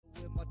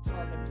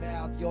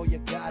Mouth, yo, you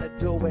gotta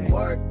do it.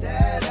 Work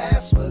that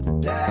ass for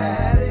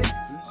daddy.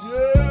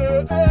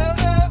 Yeah,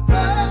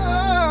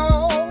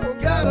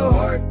 gotta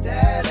work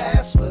that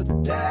ass for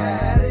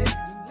daddy.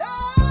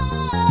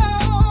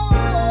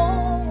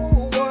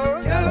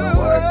 Gotta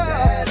work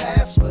that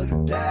ass for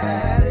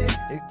daddy.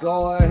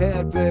 Go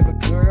ahead, baby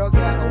girl,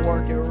 gotta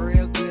work it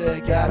real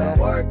good. Gotta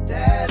work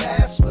that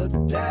ass for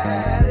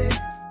daddy.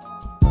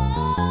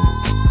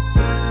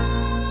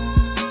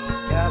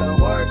 Gotta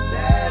work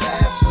that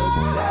ass for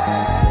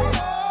daddy.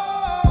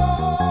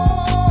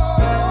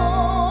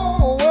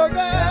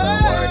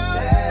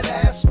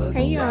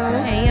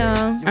 Hey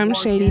y'all, I'm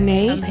Shady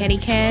Nate. I'm Petty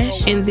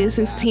Cash. And this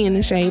is Tea in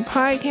the Shade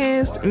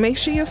Podcast. Make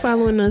sure you're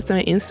following us on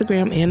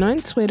Instagram and on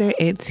Twitter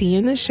at Tea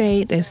in the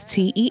Shade. That's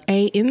TEA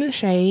in the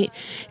Shade.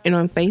 And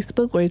on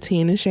Facebook, we're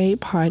Tea in the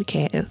Shade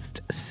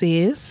Podcast.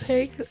 Sis.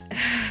 Hey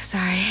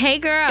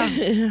girl.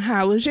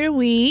 How was your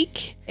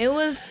week? It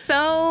was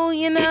so,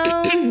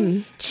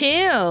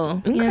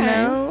 chill.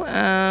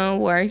 Okay.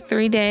 Worked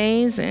 3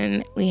 days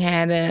and we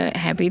had a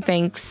happy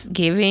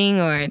Thanksgiving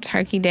or a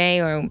turkey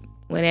day or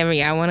whatever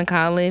y'all want to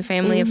call it,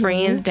 family and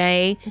friends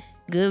day,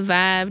 good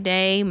vibe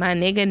day, my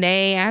nigga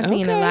day. I've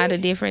seen a lot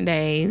of different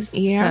days.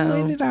 Yeah, so,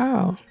 I read it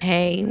all.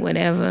 Hey,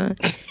 whatever.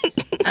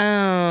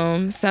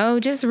 So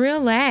just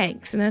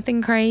relax,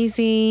 nothing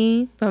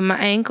crazy, but my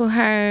ankle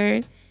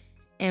hurt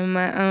and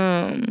my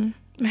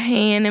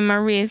hand and my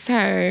wrist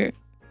hurt.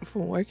 For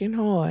working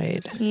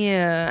hard.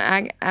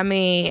 Yeah, I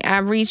mean, I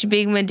reached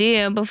Big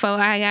Medea before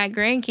I got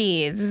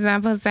grandkids. It's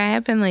not supposed to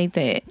happen like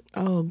that.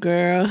 Oh,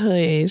 girl,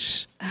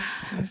 hush.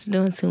 I was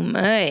doing too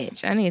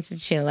much. I need to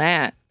chill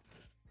out.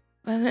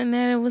 Other than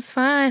that, it was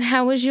fine.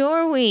 How was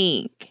your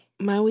week?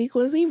 My week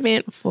was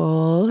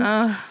eventful.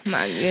 Oh,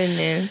 my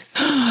goodness.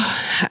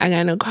 I got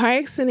in a car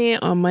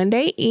accident on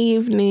Monday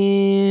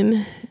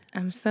evening.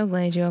 I'm so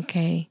glad you're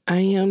okay. I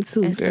am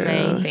too, That's girl. the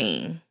main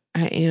thing.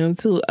 I am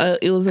too.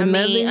 It was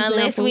another example.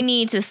 Unless we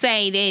need to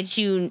say that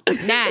you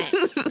not.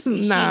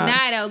 She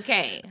not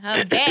okay.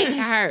 Her back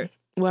hurt.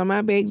 Well,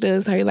 my back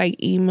does hurt like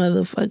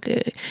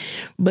motherfucker.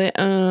 But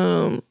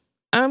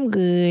I'm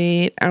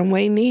good. I'm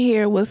waiting to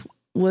hear what's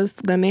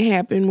gonna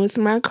happen with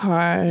my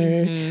car.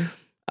 Mm-hmm.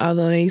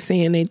 Although they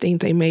saying they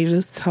think they may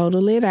just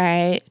total it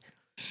out.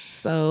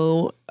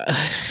 So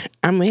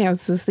I'm gonna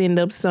have to send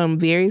up some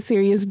very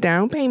serious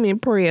down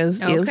payment prayers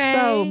if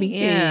so,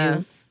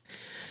 because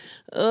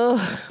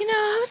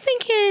I was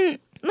thinking,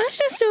 let's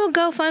just do a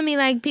GoFundMe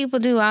like people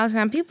do all the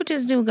time. People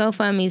just do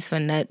GoFundMes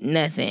for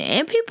nothing.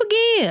 And people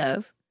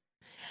give.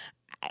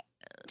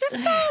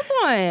 Just start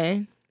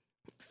one.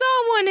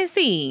 Start one and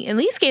see. At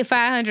least get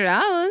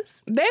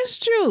 $500. That's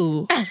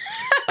true.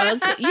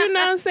 You know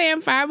what I'm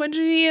saying? 500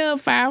 here,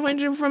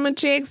 500 from a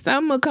check.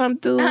 Something will come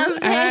through. I'm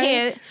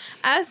saying,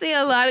 I see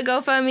a lot of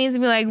GoFundMes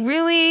and be like,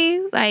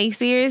 really? Like,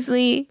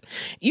 seriously?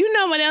 You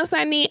know what else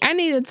I need? I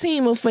need a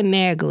team of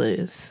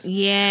finaglers.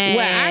 Yeah.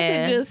 Where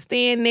I could just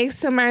stand next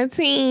to my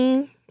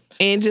team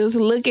and just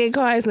look at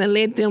cars and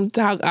let them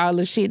talk all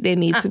the shit that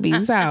needs to be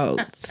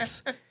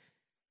talked.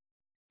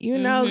 You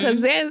know,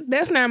 because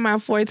that's not my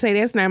forte.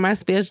 That's not my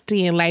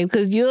specialty in life.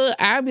 Because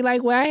I'll be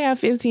like, well, I have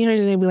 $1,500.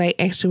 And they'll be like,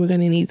 actually, we're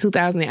going to need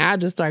 $2,000. And I'll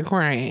just start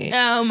crying.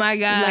 Oh, my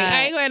God. Like,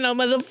 I ain't got no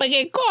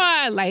motherfucking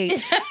car.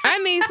 Like, I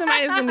need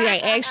somebody that's going to be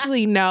like,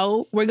 actually,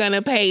 no, we're going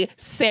to pay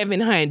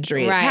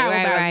 $700.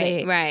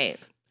 Right.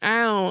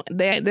 I don't,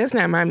 that's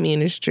not my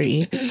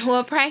ministry.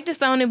 Well,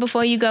 practice on it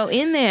before you go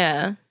in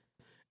there.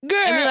 Girl.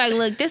 And be like,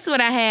 look, this is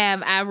what I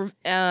have.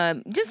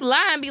 I just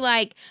lie and be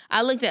like,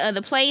 I looked at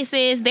other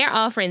places. They're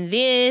offering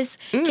this.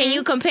 Mm-hmm. Can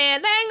you compare?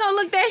 They ain't gonna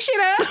look that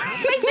shit up.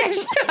 Look that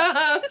shit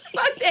up.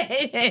 Fuck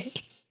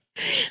that.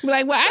 Be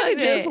like, well, I could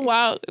just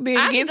walk,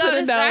 then get to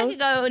the door. I could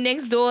go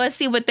next door,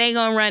 see what they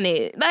gonna run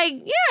it. Like,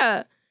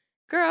 yeah.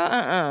 Girl,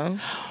 Oh,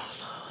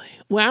 Lord.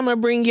 Well, I'm gonna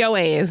bring your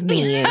ass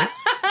then.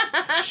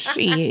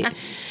 Shit.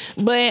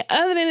 But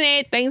other than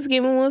that,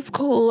 Thanksgiving was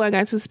cool. I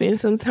got to spend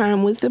some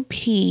time with the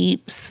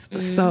peeps.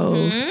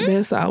 So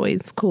that's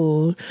always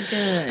cool.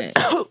 Good.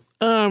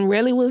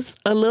 Really was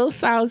a little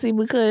salty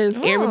because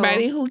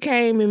everybody who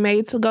came and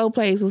made to-go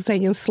place was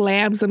taking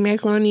slabs of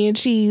macaroni and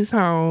cheese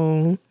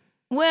home.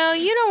 Well,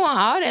 you don't want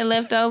all that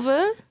left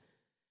over.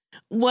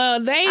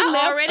 Well,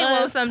 I already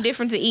want something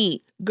different to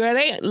eat. Girl,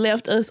 they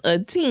left us a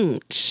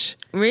tinch.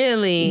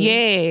 Really?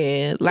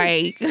 Yeah.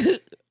 Like...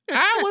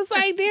 I was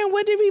like, damn,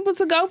 what did people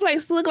to-go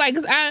plates look like?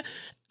 Because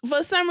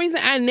for some reason,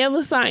 I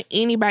never saw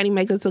anybody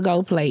make a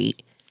to-go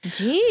plate.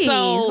 Jeez,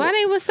 why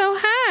they was so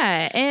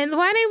high? And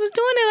why they was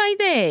doing it like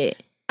that?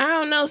 I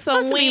don't know.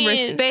 So supposed to be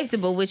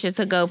respectable with your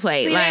to-go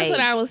plate. See, that's what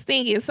I was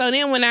thinking. So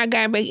then when I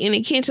got back in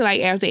the kitchen,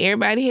 like after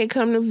everybody had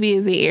come to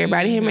visit,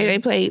 everybody had made their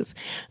plates,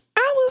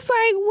 I was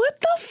like,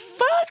 what the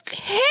fuck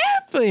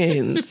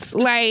happened?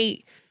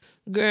 Like...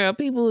 Girl,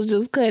 people was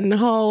just cutting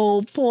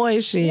whole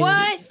portions.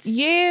 What?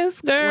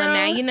 Yes, girl. Well,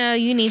 now you know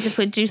you need to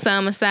put you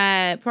some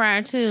aside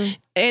prior to.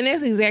 And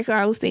that's exactly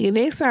what I was thinking.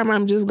 Next time,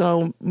 I'm just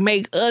going to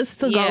make us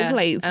to-go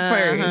plates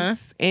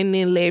first and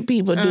then let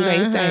people do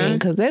their thing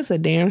because that's a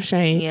damn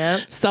shame.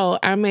 Yep. So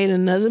I made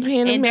another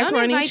pan of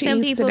macaroni and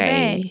cheese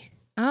today. Back.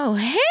 Oh,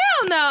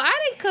 hell no. I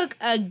didn't cook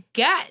a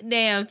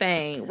goddamn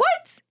thing.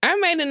 What? I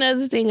made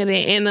another thing of that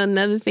and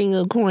another thing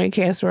of corn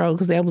casserole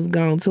because that was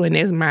gone too, and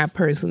that's my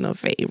personal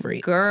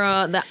favorite.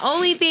 Girl, the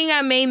only thing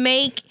I may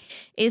make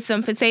is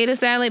some potato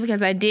salad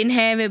because I didn't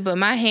have it, but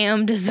my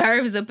ham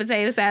deserves the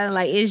potato salad.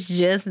 Like, it's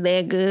just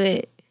that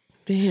good.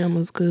 The ham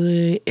was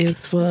good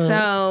as fuck.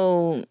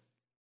 So,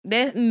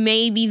 that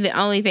may be the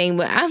only thing,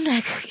 but I'm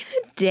not cooking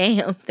a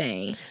damn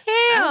thing.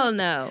 Hell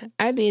no.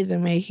 I did the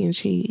mac and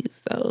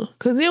cheese though,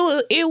 cause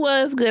it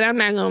was good. I'm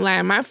not gonna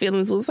lie, my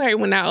feelings was hurt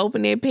when I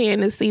opened that pan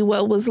to see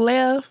what was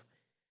left.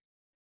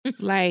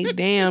 Like,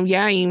 damn,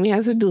 y'all ain't even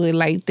have to do it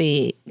like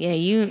that. Yeah,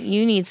 you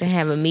need to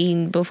have a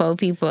meeting before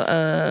people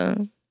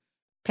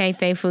pack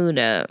their food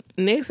up.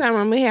 Next time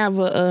I'm gonna have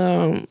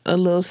a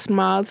little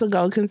small to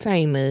go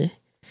container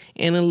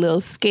and a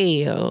little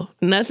scale.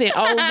 Nothing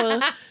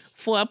over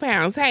 4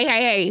 pounds.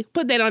 Hey,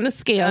 put that on the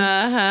scale.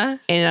 And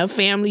a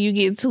family, you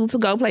get 2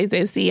 to-go plates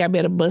and see, I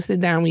better bust it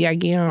down when y'all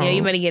get home. Yeah,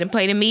 you better get a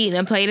plate of meat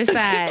and a plate of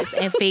sides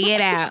and figure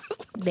it out.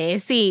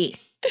 That's it.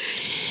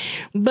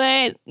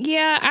 But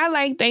yeah, I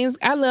like things.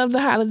 I love the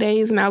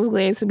holidays and I was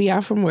glad to be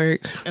off from work.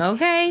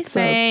 Okay,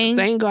 same.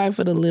 So thank God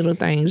for the little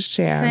things,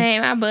 child.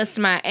 Same. I bust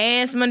my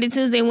ass Monday,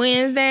 Tuesday,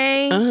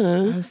 Wednesday.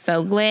 I'm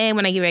so glad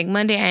when I get back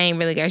Monday, I ain't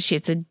really got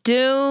shit to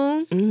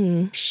do.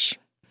 Psh.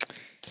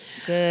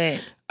 Good.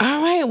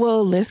 All right,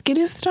 well, let's get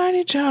it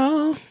started,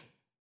 y'all.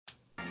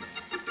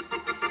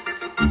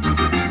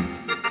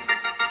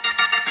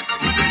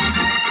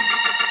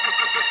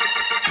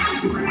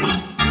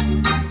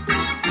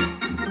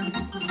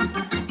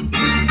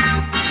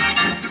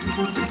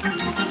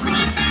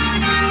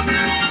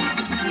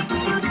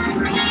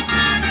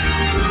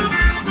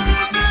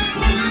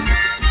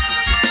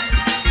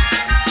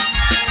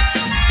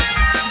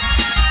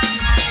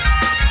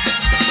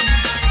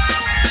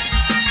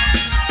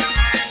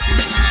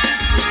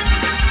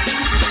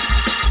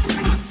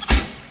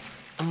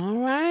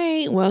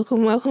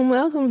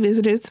 Welcome,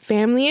 visitors,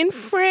 family, and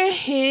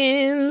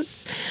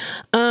friends.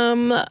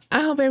 I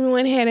hope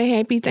everyone had a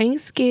happy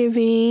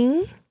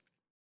Thanksgiving.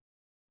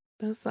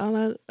 That's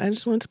all. I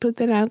just want to put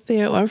that out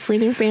there, or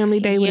friend and family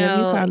day, whatever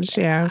you call the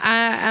show.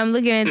 I'm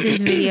looking at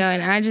this video,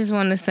 and I just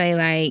want to say,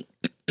 like,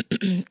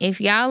 if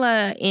y'all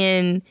are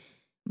in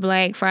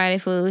Black Friday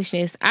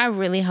foolishness, I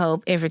really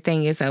hope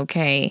everything is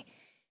okay,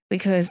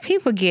 because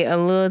people get a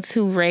little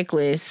too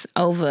reckless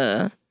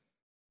over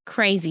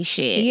crazy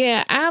shit.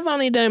 Yeah, I've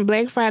only done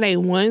Black Friday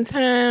one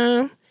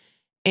time,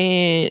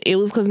 and it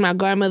was because my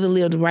godmother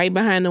lived right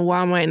behind the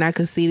Walmart and I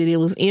could see that it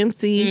was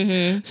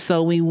empty.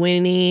 So we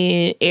went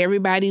in.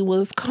 Everybody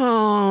was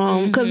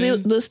calm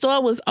because the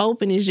store was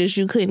open. It's just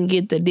you couldn't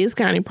get the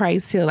discounted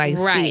price till like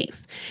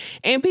 6.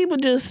 And people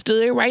just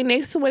stood right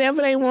next to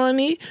whatever they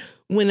wanted.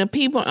 When the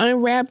people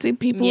unwrapped it,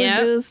 people would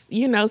just,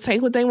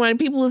 take what they wanted.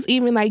 People was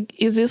even like,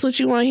 is this what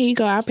you want? Here you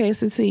go. I'll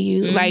pass it to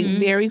you. Like,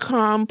 very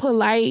calm,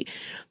 polite.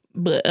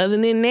 But other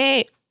than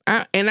that,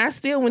 I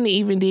still wouldn't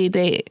even did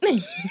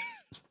that.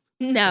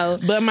 No.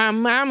 But my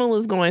mama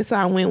was going, so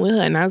I went with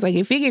her. And I was like,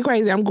 if it get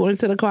crazy, I'm going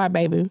to the car,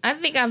 baby. I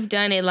think I've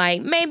done it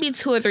like maybe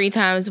 2 or 3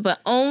 times, but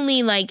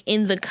only like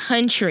in the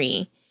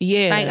country.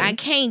 Yeah. Like, I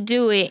can't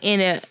do it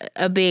in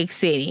a big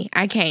city.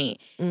 I can't.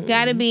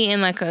 Gotta be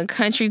in like a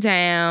country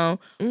town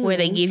where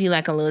they give you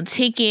like a little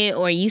ticket,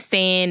 or you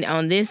stand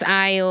on this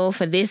aisle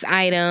for this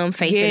item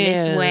facing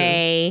this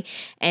way,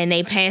 and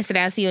they pass it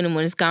out to you, and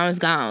when it's gone, it's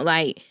gone.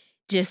 Like,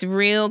 just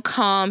real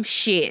calm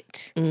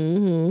shit.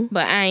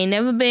 But I ain't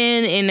never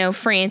been in no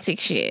frantic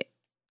shit.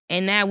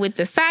 And now with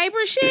the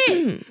cyber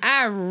shit,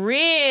 I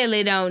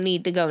really don't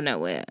need to go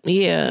nowhere.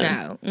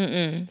 Yeah.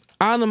 No.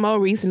 All the more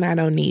reason I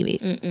don't need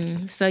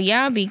it. So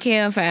y'all be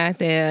careful out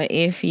there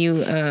if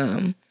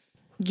you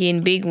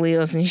getting big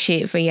wheels and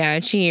shit for y'all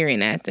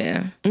cheering out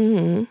there.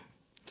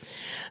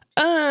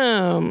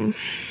 I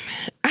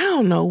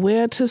don't know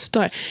where to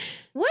start.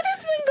 What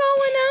has been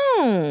going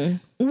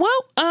on?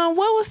 What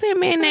was that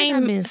man named?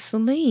 I've been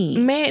asleep.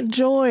 Matt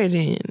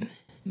Jordan.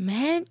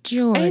 Ain't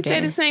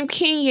that the same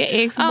Kenya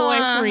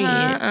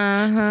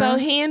ex-boyfriend? So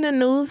he in the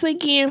news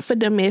again for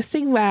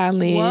domestic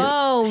violence.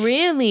 Whoa,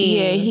 really?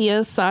 Yeah, he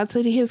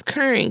assaulted his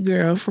current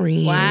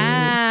girlfriend.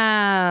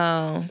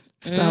 Wow.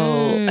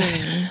 So,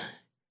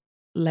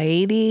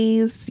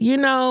 ladies, you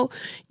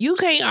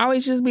can't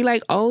always just be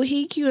like, oh,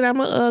 he cute, I'm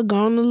gonna go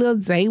on a little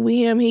date with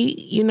him.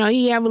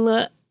 He have a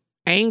little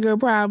anger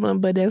problem,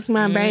 but that's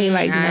my bae.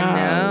 Like,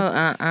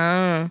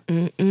 I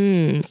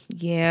know.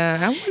 Yeah,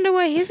 I wonder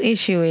what his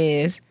issue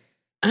is.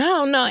 I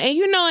don't know.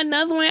 And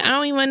another one, I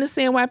don't even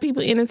understand why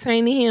people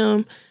entertaining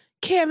him.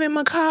 Kevin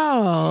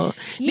McCall.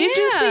 Yeah. Did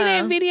you see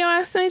that video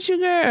I sent you,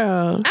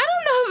 girl? I don't know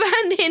if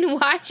I didn't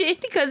watch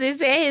it because it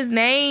said his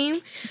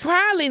name.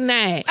 Probably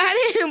not.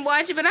 I didn't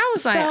watch it, but I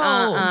was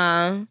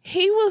like,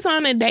 He was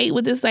on a date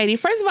with this lady.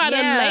 First of all, the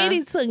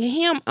lady took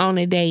him on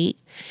a date.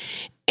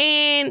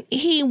 And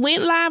he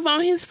went live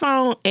on his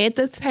phone at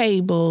the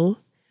table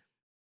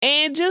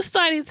and just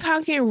started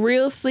talking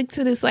real slick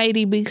to this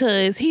lady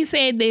because he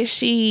said that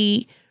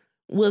she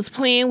was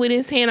playing with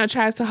his hand or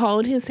tried to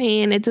hold his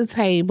hand at the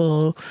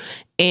table,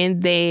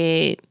 and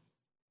that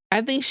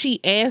I think she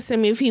asked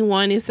him if he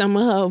wanted some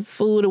of her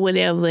food or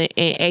whatever,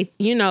 and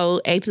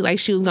acted like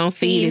she was gonna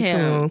feed it to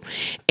him,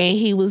 and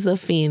he was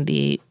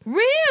offended.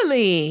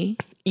 Really?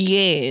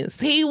 Yes,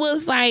 he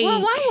was like.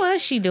 Well, why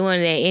was she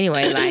doing that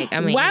anyway? Like,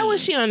 I mean, why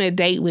was she on a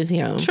date with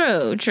him?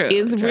 True.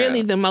 It's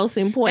really the most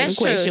important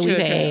question we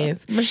can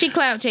ask. But she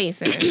clout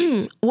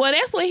chasing. Well,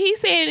 that's what he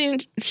said,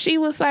 and she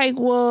was like,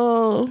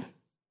 "Well,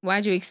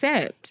 why'd you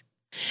accept?"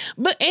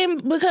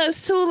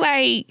 Because too,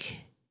 like,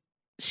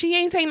 she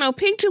ain't take no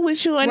picture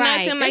with you or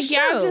nothing. Like,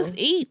 y'all just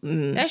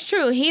eating. That's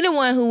true. He the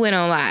one who went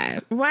on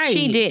live. Right.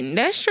 She didn't.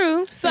 That's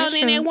true. So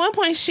then at one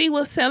point she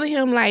was telling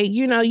him, like,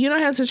 you don't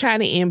have to try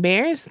to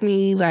embarrass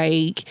me.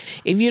 Like,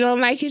 if you don't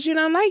like it, you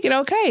don't like it.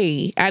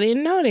 Okay. I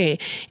didn't know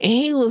that. And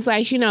he was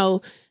like,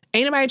 ain't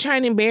nobody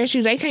trying to embarrass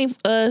you. They can't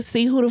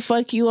see who the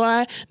fuck you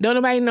are. Don't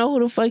nobody know who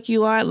the fuck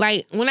you are.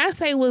 Like, when I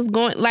say was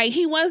going, like,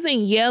 he wasn't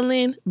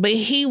yelling, but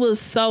he was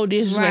so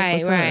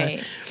disrespectful to her.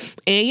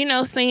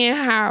 And, saying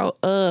how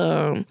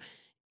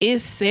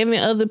it's 7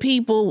 other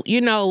people,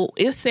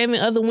 it's 7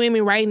 other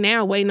women right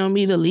now waiting on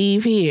me to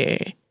leave here.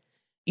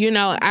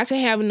 I could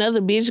have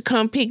another bitch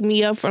come pick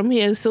me up from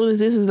here as soon as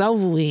this is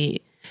over with.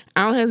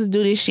 I don't have to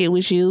do this shit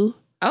with you.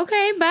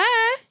 Okay,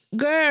 bye.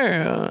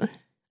 Girl.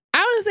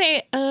 I would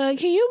say,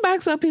 can you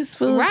box up his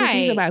food? Right.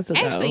 He's about to go.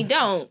 Actually,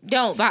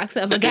 don't box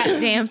up a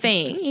goddamn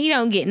thing. He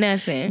don't get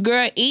nothing.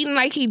 Girl, eating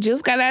like he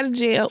just got out of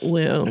jail.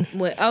 Well,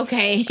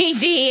 okay, he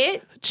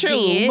did.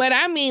 True. But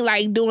I mean,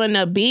 like, doing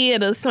a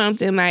bid or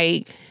something,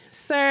 like,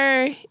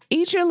 sir,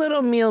 eat your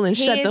little meal and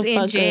shut the fuck up. He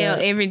is in jail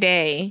every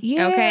day.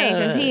 Yeah. Okay?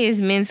 Because he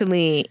is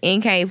mentally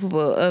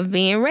incapable of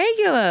being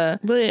regular.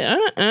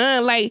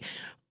 But, like,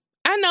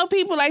 I know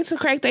people like to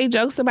crack their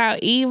jokes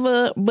about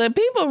Eva, but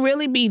people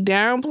really be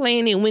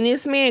downplaying it when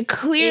this man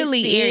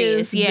clearly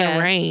is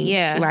deranged.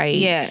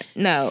 Yeah.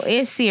 No,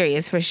 it's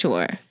serious for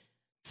sure.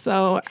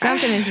 So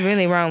something is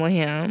really wrong with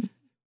him.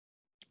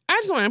 I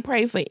just want to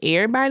pray for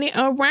everybody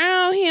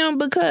around him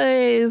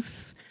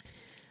because,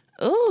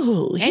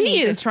 they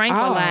need to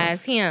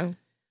tranquilize him.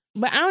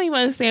 But I don't even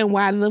understand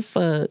why the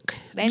fuck.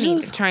 They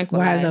need to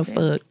tranquilize him.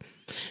 Why the fuck?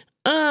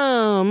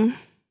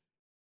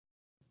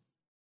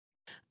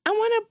 I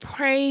want to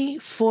pray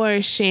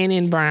for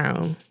Shannon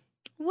Brown.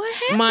 What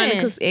happened?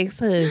 Monica's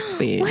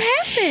ex-husband. What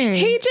happened?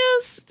 He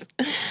just,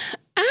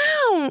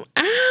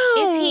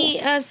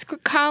 Is he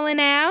calling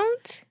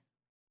out?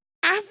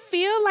 I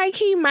feel like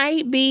he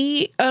might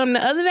be. The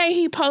other day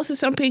he posted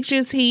some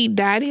pictures. He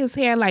dyed his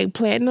hair like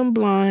platinum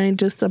blonde,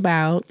 just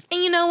about.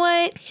 And you know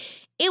what?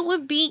 It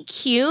would be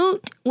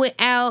cute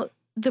without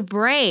the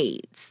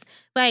braids.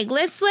 Like,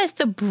 let's let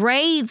the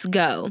braids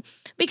go.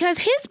 Because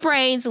his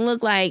braids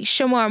look like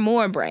Shamar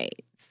Moore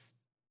braids.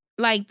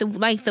 Like the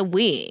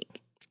wig.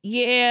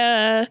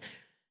 Yeah.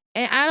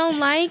 And I don't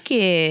like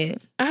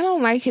it. I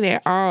don't like it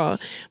at all.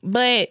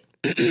 But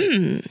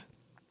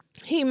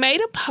he made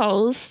a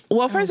post.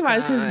 Well, first of all,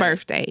 it's his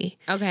birthday.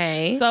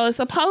 Okay. So it's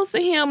supposed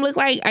to him look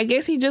like, I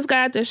guess he just got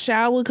out the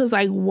shower because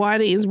like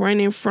water is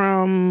running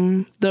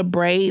from the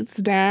braids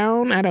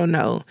down. I don't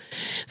know.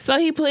 So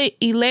he put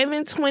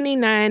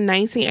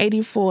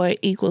 11/29/1984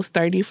 equals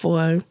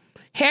 34.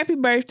 Happy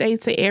birthday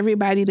to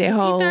everybody that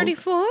holds.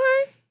 34?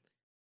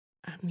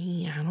 I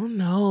mean, I don't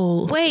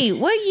know. Wait,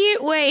 what year?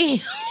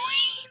 Wait.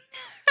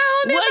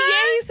 Well,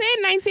 yeah, he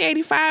said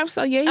 1985,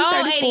 so yeah, he's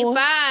 34.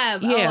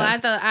 85. Yeah. Oh, I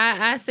thought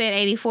I said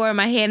 84 in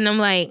my head, and I'm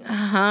like,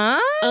 huh?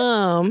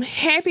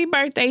 Happy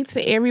birthday to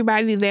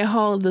everybody that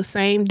hold the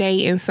same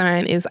day and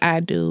sign as I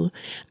do.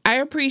 I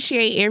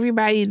appreciate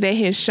everybody that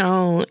has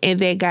shown and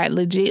that got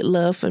legit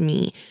love for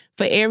me.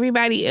 For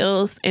everybody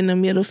else, in the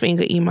middle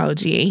finger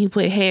emoji, and he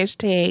put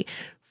hashtag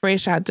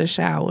fresh out the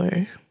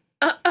shower.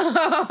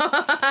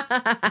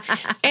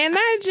 And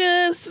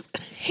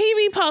he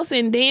be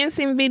posting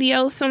dancing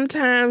videos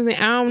sometimes, and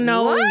I don't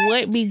know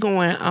what be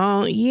going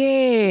on.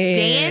 Yeah.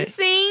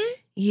 Dancing?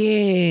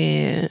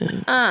 Yeah.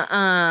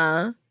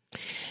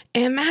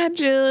 And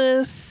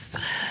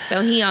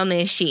So he on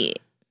this shit.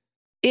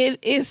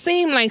 It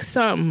seemed like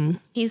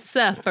something. He's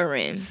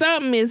suffering.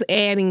 Something is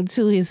adding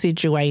to his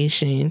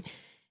situation.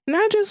 And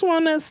I just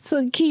want us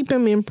to keep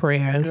him in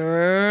prayer.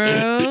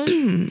 Girl,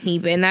 he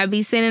better not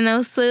be sending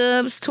those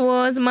subs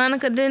towards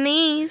Monica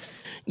Denise.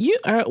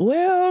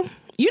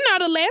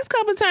 The last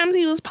couple times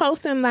he was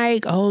posting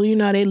like, oh, they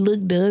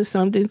does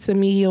something to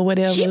me or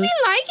whatever. She be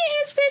liking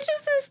his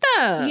pictures and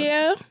stuff.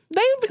 Yeah.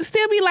 They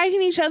still be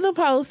liking each other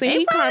posts and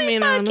he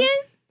comment on them.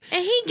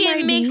 And he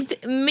get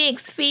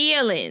mixed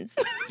feelings.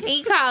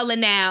 He calling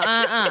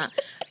now.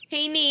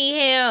 He need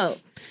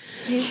help.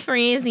 His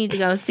friends need to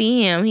go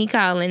see him. He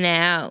calling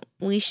out.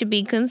 We should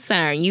be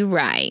concerned. You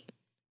right.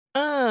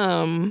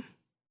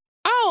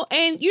 Oh,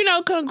 and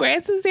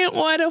congrats is in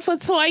order for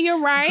Toya,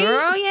 right?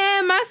 Girl,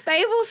 yeah, my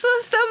stable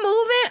sister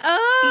moving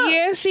up.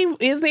 Yeah, she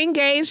is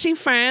engaged. She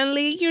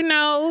finally,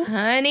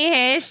 Honey,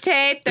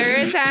 hashtag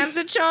third time's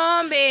a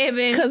charm,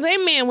 baby. Because that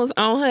man was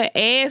on her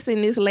ass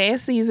in this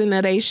last season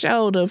of they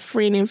show, The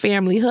Friend and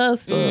Family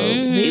Hustle.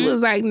 Mm-hmm. He was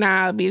like,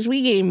 nah, bitch,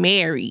 we getting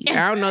married.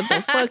 I don't know what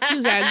the fuck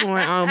you got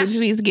going on, but you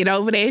need to get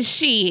over that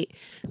shit.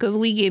 Because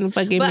we getting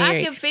fucking married. But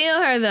I can feel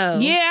her, though.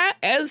 Yeah,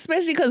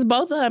 especially because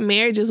both of her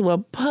marriages were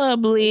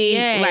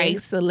public,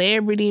 like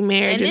celebrity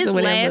marriages and this or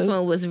whatever. last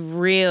one was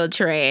real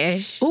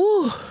trash.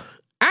 Ooh,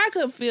 I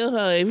could feel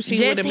her if she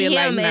would have been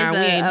like, nah, we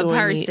ain't doing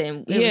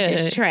person. It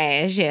was just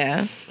trash,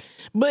 yeah.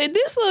 But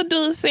this little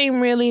dude seemed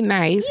really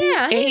nice.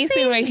 Yeah, he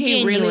seemed like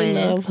he really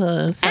loved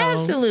her. So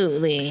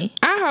absolutely.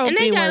 I hope and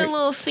they got a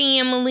little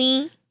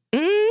family.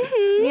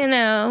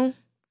 Mm-hmm.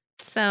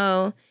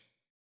 So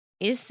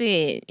it's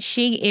it.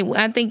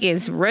 I think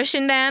it's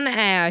rushing down the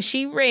aisle.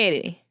 She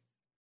ready.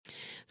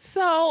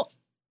 So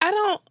I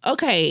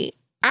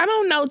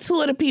don't know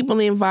two of the people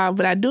involved,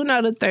 but I do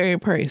know the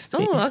third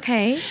person. Oh,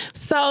 okay.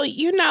 So,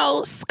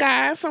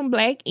 Sky from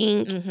Black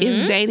Ink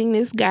is dating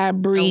this guy,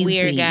 Breezy. A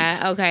weird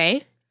guy.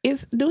 Okay.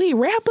 Do he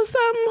rap or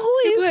something? Who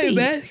is he? Play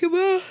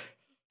basketball.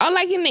 Oh,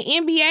 like in the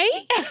NBA?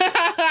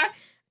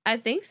 I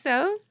think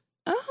so.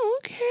 Oh,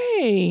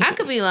 okay. I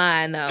could be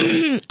lying, though.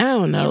 I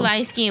don't know. He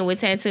light skin with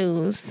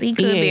tattoos. He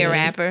could be a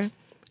rapper.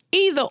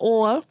 Either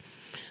or.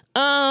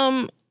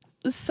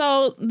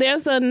 So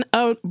there's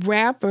a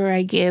rapper,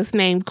 I guess,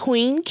 named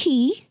Queen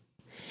Key.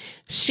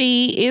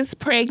 She is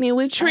pregnant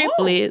with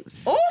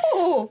triplets.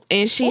 Ooh.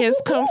 And she has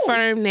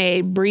confirmed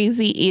that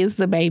Breezy is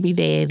the baby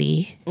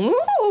daddy.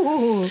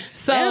 Ooh.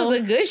 So that was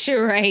a good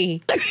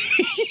charade.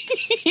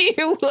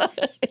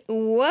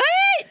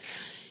 What?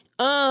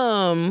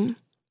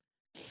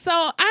 So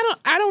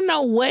I don't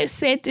know what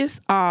set this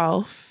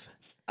off.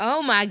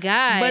 Oh my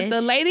God. But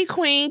the lady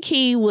Queen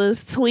Key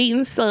was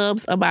tweeting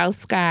subs about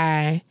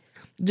Sky.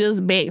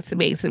 Just back to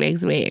back to back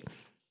to back.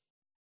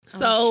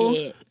 So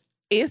shit.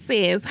 It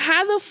says,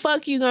 how the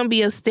fuck you gonna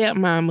be a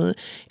stepmama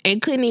and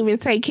couldn't even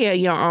take care of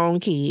your own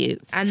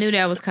kids? I knew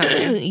that was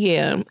coming.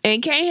 Yeah.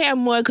 And can't have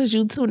more because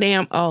you too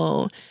damn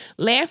old.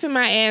 Laughing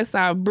my ass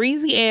off.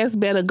 Breezy ass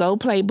better go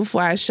play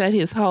before I shut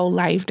his whole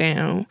life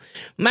down.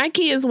 My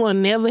kids will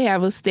never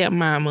have a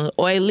stepmama,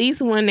 or at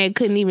least one that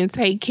couldn't even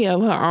take care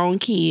of her own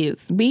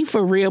kids. Be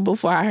for real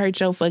before I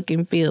hurt your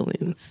fucking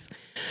feelings.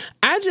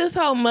 I just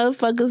hope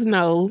motherfuckers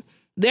know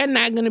they're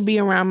not going to be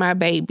around my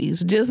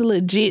babies. Just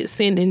legit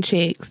sending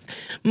checks.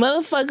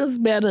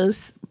 Motherfuckers better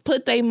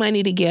put their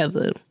money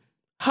together.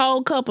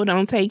 Whole couple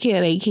don't take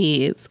care of their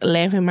kids.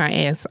 Laughing my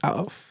ass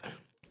off.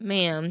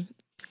 Ma'am,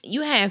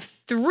 you have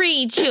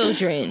 3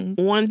 children.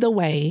 On the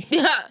way.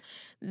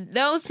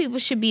 Those people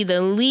should be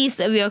the least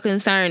of your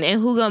concern. And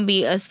who gonna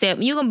be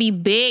you gonna be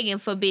begging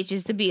for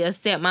bitches to be a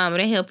stepmama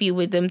to help you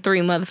with them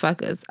 3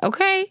 motherfuckers.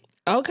 Okay?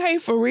 Okay,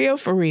 for real,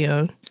 for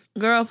real.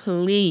 Girl,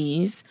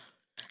 please.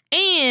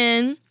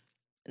 And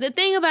the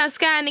thing about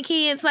Sky and the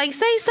kids, like,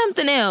 say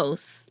something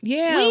else.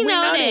 Yeah, we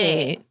know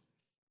that.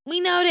 We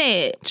know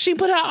that. She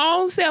put her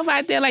own self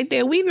out there like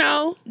that. We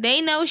know. They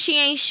know she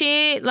ain't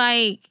shit.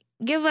 Like,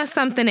 give us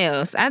something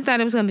else. I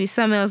thought it was going to be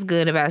something else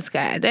good about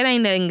Sky. That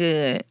ain't nothing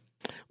good.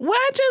 Well,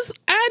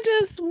 I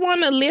just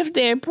want to lift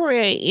that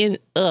prayer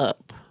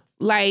up.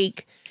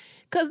 Like,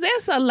 because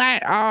that's a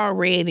lot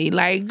already.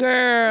 Like,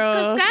 girl.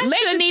 Because Sky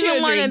shouldn't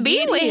even want to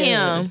be with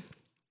him.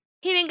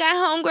 He done got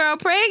homegirl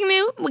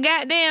pregnant with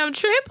goddamn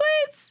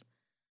triplets.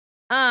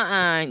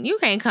 You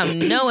can't come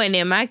nowhere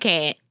near my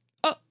cat.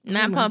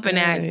 Not pumping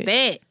out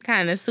that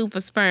kind of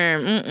super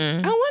sperm.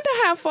 I wonder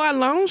how far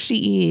along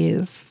she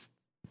is.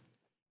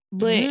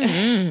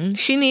 But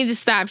she needs to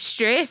stop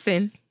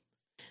stressing.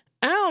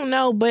 I don't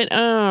know, but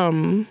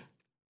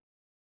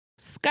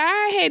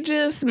Sky had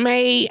just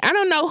made, I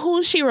don't know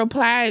who she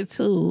replied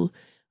to,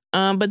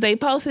 but they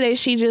posted that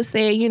she just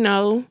said,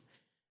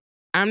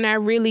 I'm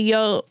not really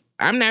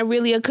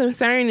a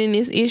concern in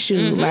this issue.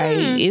 Like,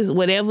 it's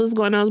whatever's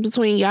going on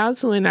between y'all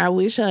two, and I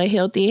wish her a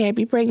healthy,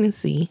 happy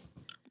pregnancy.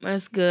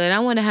 That's good. I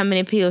wonder how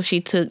many pills she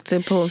took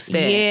to post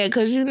that. Yeah,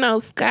 because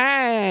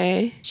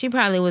Sky. She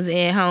probably was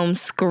at home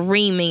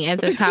screaming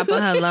at the top of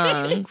her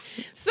lungs.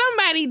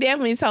 Somebody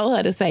definitely told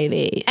her to say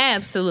that.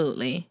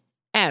 Absolutely.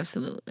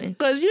 Absolutely.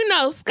 Because,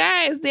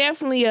 Sky is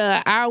definitely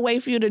I'll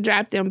wait for you to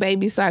drop them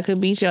babies so I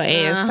could beat your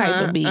ass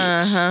type of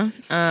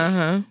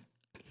bitch.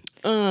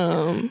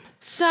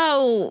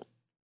 So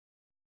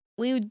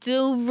we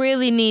do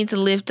really need to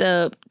lift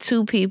up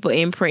 2 people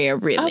in prayer,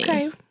 really.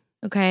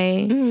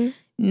 Okay? Mm-hmm.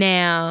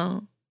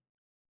 Now,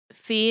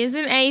 Fizz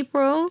and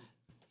April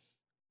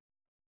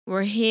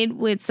were hit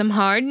with some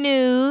hard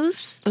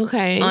news.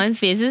 Okay. On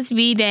Fizz's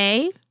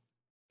B-Day.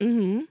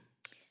 Mm-hmm.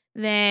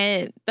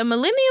 That the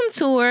Millennium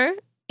Tour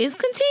is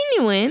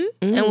continuing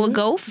and will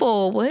go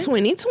forward.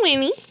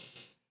 2020.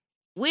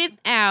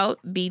 Without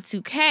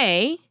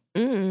B2K.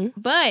 Mm-hmm.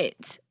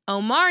 But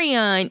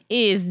Omarion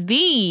is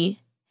the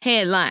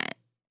headline.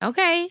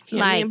 Okay?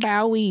 Like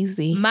Bow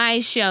Weezy. My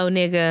show,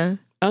 nigga.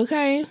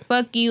 Okay.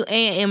 Fuck you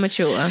and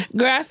immature.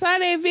 Girl, I saw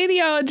that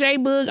video of J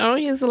Boog on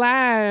his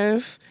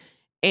live,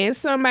 and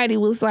somebody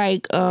was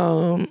like,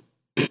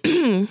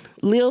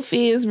 Lil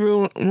Fizz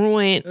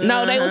ruined.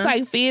 No, they was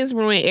like Fizz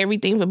ruined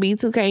everything for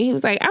B2K. He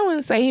was like, I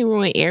wouldn't say he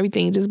ruined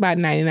everything, just about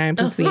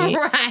 99%.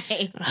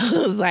 Right. I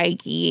was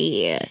like,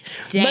 yeah.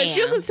 Damn. But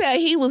you could tell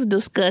he was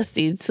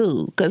disgusted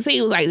too, because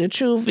he was like, the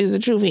truth is the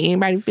truth, and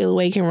anybody feel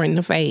away can run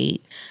the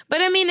fade.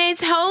 But I mean, they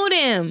told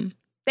him.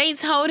 I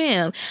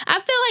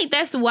feel like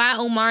that's why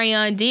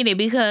Omarion did it,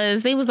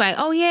 because they was like,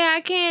 oh yeah,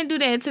 I can do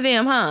that to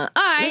them, huh?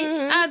 All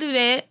right, I'll do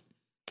that.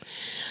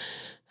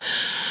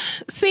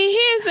 See,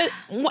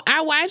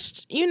 I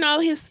watched,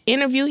 his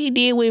interview he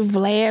did with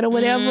Vlad or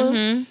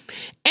whatever.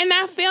 And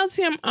I felt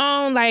him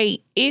on,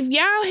 like, if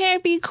y'all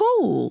happy,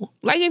 cool.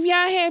 Like, if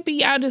y'all happy,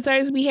 y'all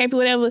deserve to be happy,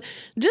 whatever.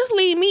 Just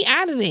leave me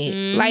out of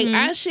that. Like,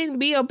 I shouldn't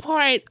be a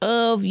part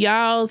of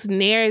y'all's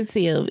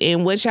narrative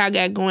and what y'all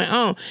got going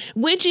on.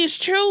 Which is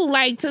true.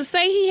 Like, to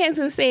say he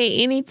hasn't said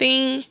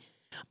anything,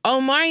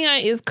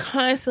 Omarion is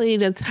constantly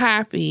the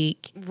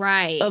topic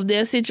of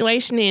their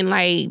situation, and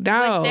like,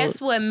 dog. But that's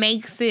what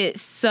makes it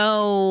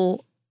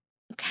so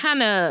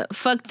kind of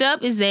fucked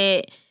up, is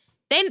that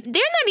they're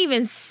not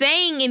even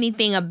saying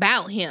anything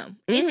about him.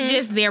 It's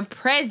just their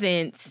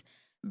presence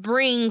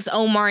brings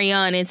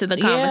Omarion into the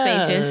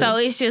conversation. Yeah. So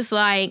it's just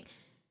like,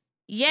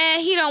 yeah,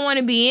 he don't want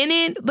to be in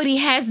it, but he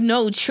has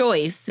no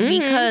choice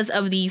because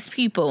of these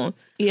people.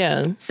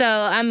 Yeah. So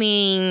I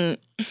mean,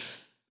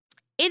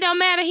 it don't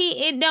matter.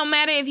 It don't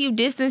matter if you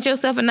distance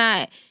yourself or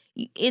not.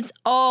 It's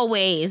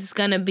always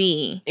gonna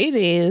be. It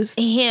is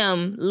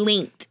him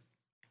linked.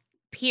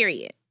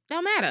 Period.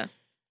 Don't matter.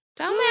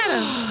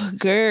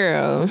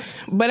 Girl.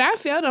 But I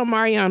felt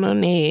Omarion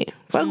on that.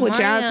 Fuck what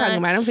y'all talking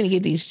about. I'm finna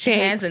get these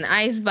checks. Has an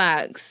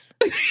icebox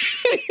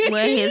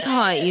where his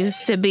heart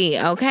used to be,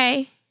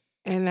 okay?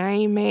 And I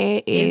ain't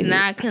mad. He's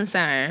not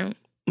concerned.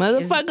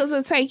 Motherfuckers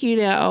will take you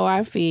there. Oh,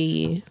 I feel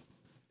you.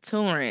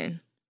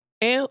 Touring.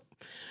 And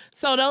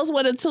so those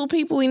were the two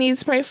people we need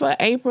to pray for,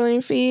 April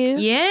and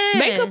Fizz. Yeah.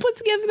 They could put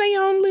together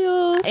their own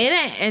little... It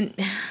ain't, and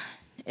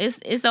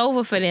it's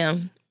over for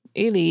them.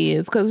 It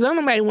is. Because don't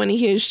nobody want to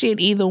hear shit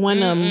either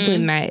one of them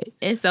putting out.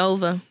 It's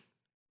over.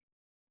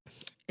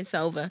 It's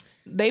over.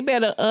 They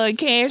better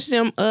cash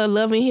them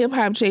Love and Hip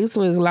Hop checks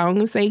for as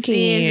long as they can.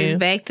 Fizz is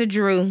back to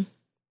Drew.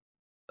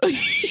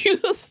 You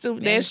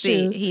stupid. That's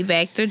true. He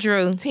back to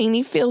Drew.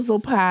 Teeny Fizzle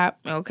Pop.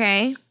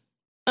 Okay.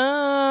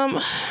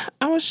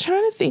 I was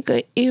trying to think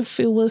of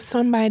if it was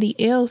somebody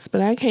else,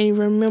 but I can't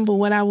even remember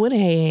what I would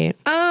have had.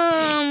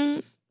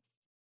 I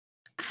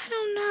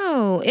don't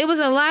know. It was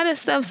a lot of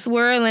stuff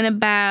swirling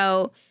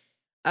about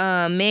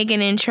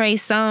Megan and Trey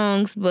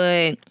Songz,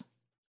 but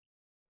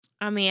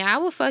I mean, I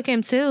would fuck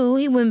him too.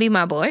 He wouldn't be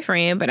my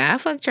boyfriend, but I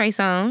fuck Trey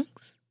Songz.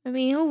 I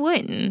mean, who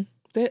wouldn't?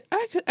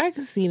 I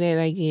could see that,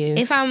 I guess.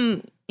 If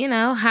I'm,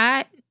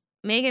 hot,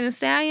 Megan Thee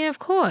Stallion, of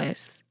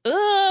course.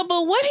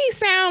 But what he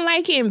sound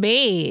like in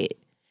bed?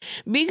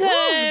 Because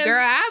ooh,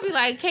 girl, I'll be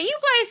like, can you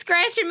play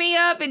Scratching Me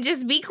Up and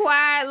just be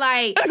quiet?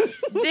 Like,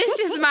 this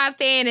is my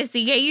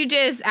fantasy. Can you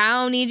just,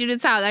 I don't need you to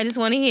talk. I just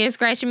want to hear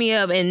Scratching Me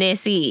Up and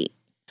that's it.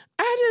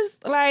 I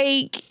just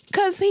like,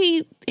 cause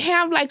he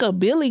have like a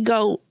Billy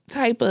Goat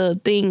type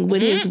of thing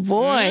with his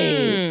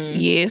voice.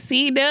 Yes,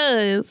 he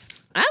does.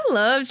 I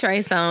love Trey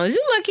Songz.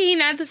 You lucky he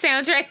not the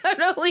soundtrack of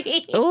the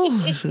week.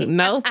 Oh,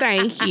 no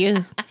thank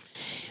you.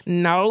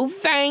 No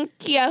thank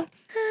you.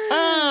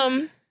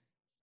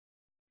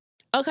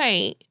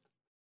 Okay.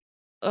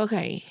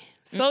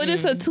 So this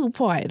is a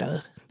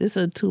two-parter.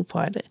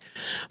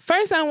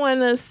 First, I want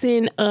to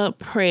send up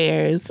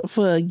prayers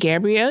for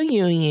Gabrielle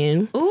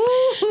Union. Ooh.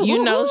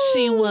 You know,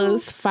 she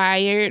was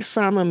fired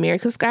from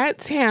America's Got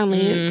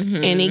Talent,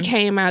 and it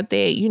came out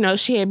that,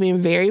 she had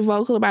been very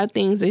vocal about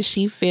things that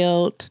she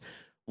felt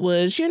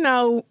was,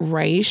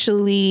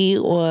 racially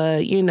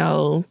or,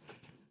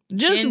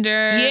 just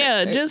gender.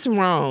 Yeah, just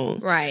wrong.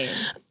 Right.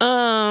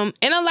 And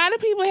a lot of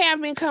people have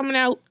been coming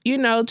out,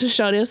 to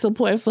show their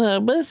support for her,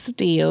 but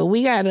still,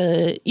 we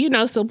gotta,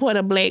 support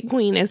a black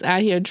queen that's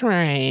out here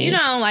trying. You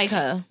don't like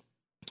her.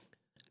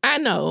 I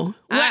know.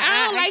 Well,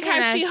 I don't like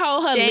how she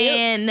hold her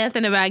lips.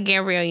 Nothing about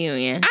Gabrielle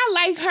Union. I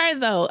like her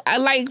though. I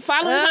like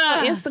following her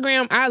on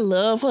Instagram. I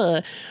love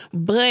her,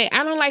 but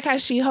I don't like how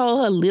she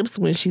hold her lips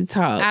when she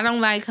talks. I don't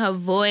like her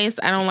voice.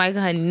 I don't like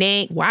her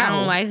neck. Wow. I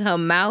don't like her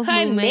mouth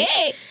movement.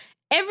 Neck.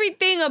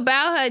 Everything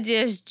about her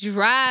just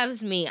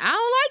drives me. I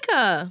don't like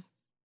her.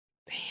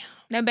 Damn.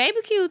 That baby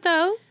cute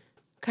though.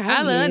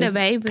 I love the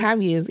baby.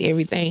 Kavya is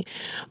everything.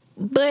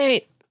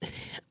 But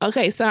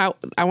okay, so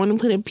I want to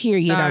put a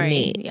period on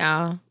that.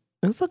 Y'all.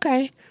 It's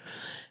okay.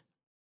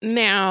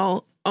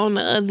 Now, on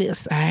the other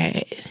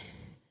side,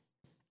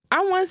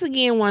 I once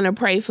again want to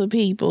pray for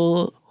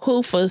people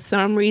who for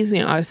some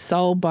reason are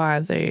so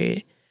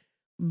bothered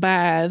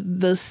by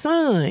the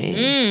son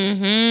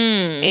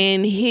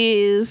and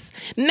his,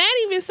 not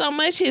even so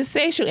much his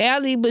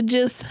sexuality, but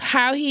just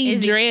how he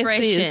his dresses.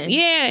 Expression.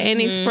 Yeah, and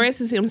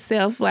expresses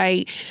himself.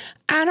 Like,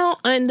 I don't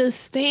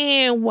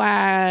understand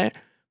why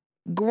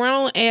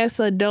grown ass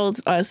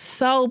adults are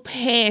so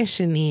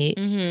passionate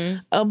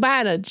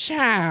about a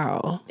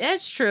child.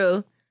 That's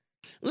true.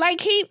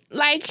 Like he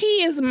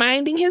is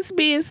minding his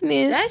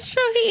business. That's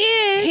true, he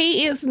is.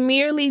 He is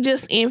merely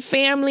just in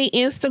family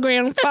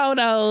Instagram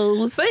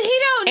photos. But he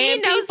don't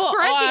need no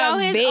scrunchie on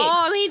his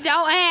arm. He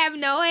don't have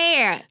no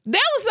hair.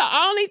 That was the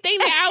only thing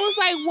that I was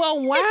like,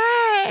 well,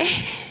 why?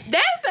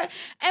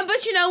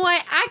 But you know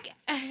what?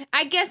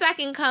 I guess I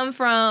can come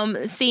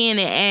from seeing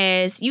it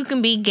as you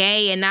can be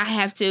gay and not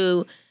have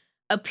to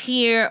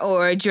appear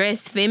or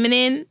dress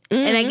feminine.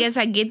 And I guess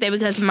I get that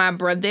because my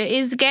brother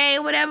is gay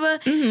or whatever.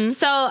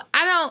 So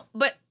I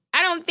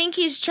don't think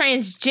he's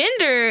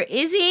transgender.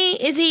 Is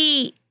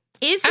he?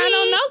 I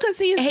don't know because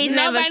he's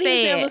never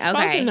nobody's ever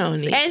spoken on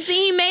it. And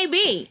see, he may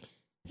be.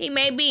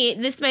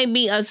 This may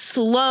be a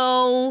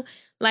slow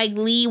like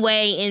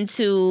leeway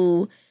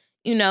into,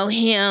 you know,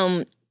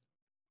 him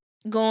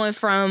going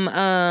from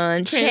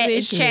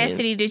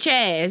chastity to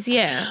Chaz.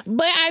 Yeah.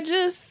 But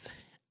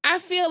I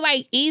feel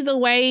like either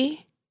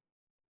way,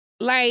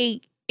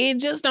 like it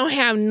just don't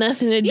have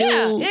nothing to do it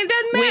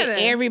doesn't matter with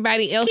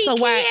everybody else. So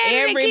why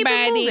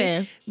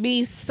everybody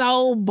be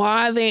so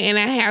bothered and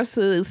I have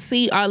to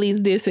see all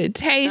these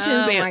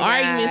dissertations and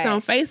arguments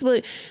on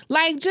Facebook?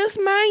 Like, just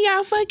mind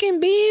y'all fucking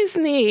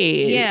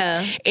business.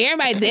 Yeah.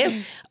 Everybody,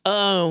 that's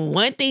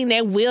one thing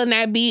that will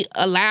not be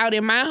allowed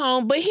in my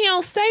home, but he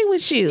don't stay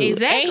with you.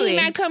 Exactly. And he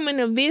not coming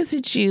to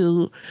visit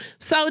you.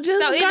 So it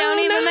don't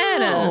even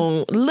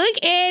matter.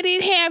 Look at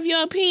it, have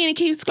your opinion, and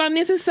keep scrolling.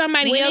 This is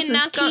somebody else's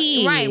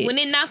kid. Right. When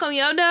it knock on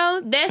your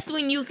door, that's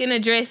when you can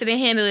address it and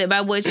handle it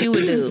by what you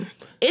would do.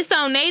 It's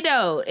on they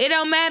door. It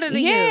don't matter to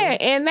you. Yeah,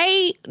 and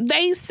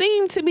they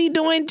seem to be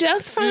doing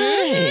just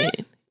fine.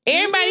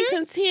 Everybody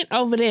content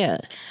over there.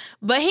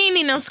 But he ain't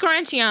need no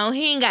scrunchie on.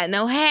 He ain't got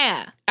no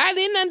hair. I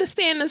didn't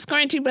understand the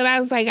scrunchie, but I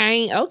was like,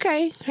 I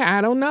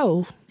don't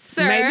know.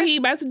 Sir. Maybe he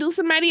about to do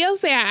somebody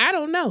else's hair. I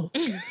don't know.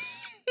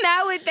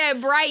 Not with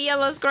that bright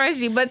yellow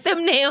scrunchie, but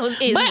them nails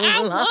is But long. I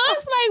was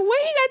like,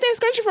 where he got that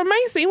scrunchie from? I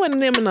ain't seen one of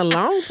them in a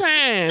long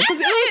time. Because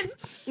it was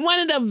one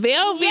of the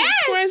velvet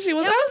scrunchies. I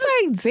was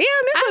like, damn,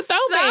 this is so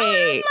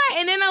bad.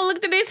 And then I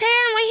looked at his hair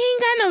and I'm like, he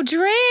ain't got no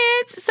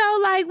dreads. So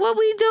like, what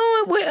we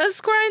doing with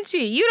a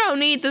scrunchie? You don't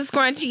need the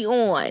scrunchie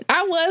on.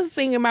 I was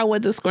thinking about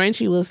what the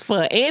scrunchie was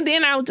for. And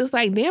then I was just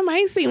like, damn, I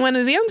ain't seen one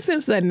of them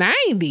since the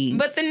 90s.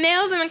 But the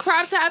nails and the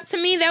crop top, to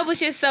me, that was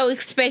just so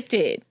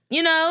expected.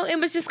 You know, it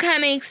was just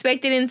kind of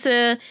expected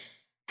into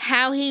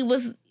how he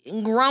was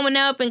growing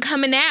up and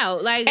coming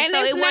out. Like, and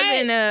so it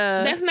wasn't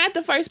that's not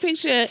the first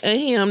picture of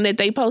him that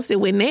they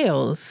posted with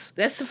nails.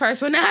 That's the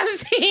first one I've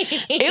seen.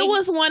 It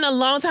was one a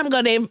long time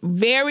ago. They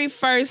very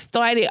first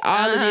started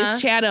all of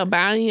this chatter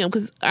about him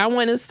because I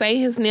want to say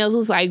his nails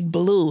was like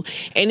blue.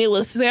 And it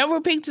was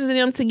several pictures of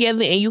them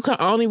together and you could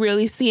only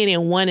really see it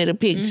in one of the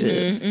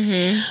pictures.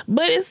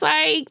 But it's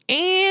like,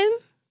 and...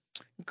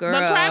 Girl.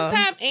 The crop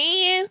top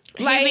and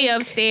like be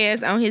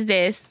upstairs on his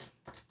desk.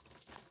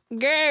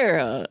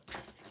 Girl.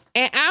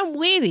 And I'm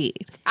with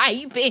it. I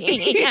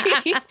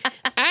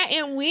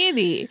am with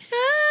it.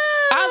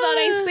 Although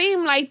they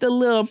seem like the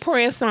little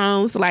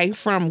press-ons like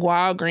from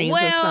Walgreens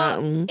or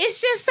something. It's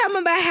just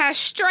something about how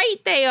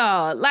straight they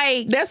are.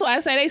 Like that's why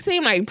I say they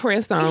seem like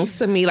press-ons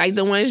to me, like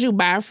the ones you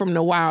buy from the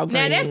Walgreens.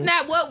 Now that's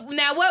not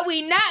what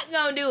we not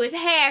gonna do is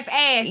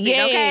half-ass it,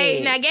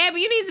 okay? Now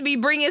Gabby, you need to be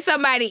bringing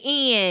somebody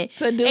in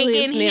to do and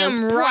his get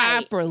him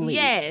properly.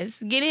 Yes,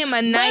 get him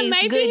a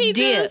nice good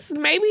dip.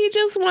 Maybe he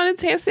just want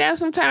to test it out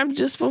sometimes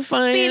just for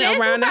fun. See, that's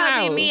around the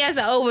house. probably me as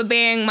an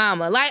overbearing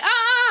mama. Like,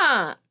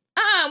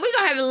 we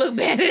gonna have to look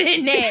better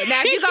than that.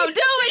 Now, if you gonna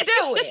do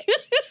it.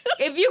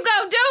 If you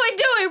gonna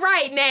do it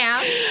right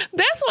now.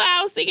 That's what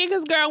I was thinking,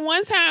 because, girl,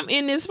 one time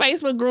in this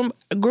Facebook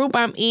group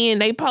I'm in,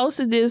 they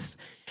posted this.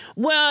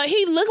 Well,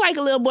 he looked like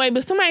a little boy,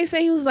 but somebody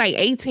said he was like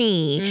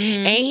 18.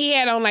 And he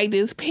had on like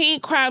this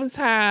pink crop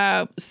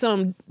top,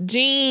 some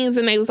jeans,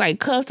 and they was like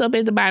cuffed up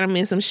at the bottom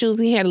and some shoes.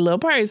 And he had a little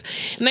purse.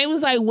 And they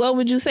was like, what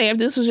would you say if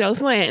this was your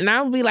son? And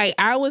I would be like,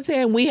 I would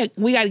tell him we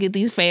got to get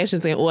these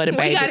fashions in order,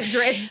 baby. We got to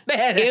dress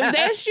better. If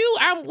that's you,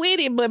 I'm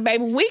with it. But,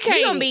 baby, we can't.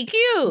 We gonna be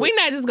cute. We're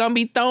not just going to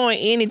be throwing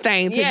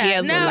anything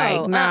together.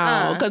 No.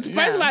 Because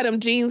first of all,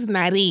 them jeans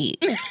not it.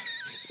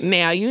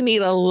 Now, you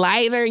need a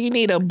lighter, you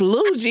need a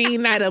blue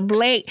jean, not a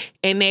black,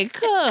 and that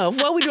cuff.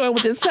 What we doing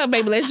with this cuff,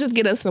 baby? Let's just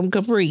get us some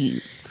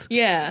capris.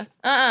 Yeah.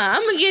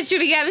 I'm going to get you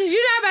together because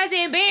you're not about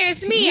to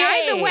embarrass me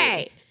either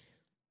way.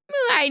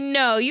 I'm like,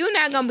 no, you're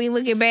not going to be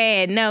looking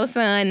bad. No,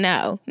 son,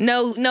 no.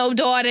 No,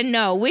 daughter,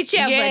 no.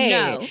 Whichever,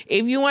 no.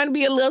 If you want to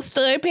be a little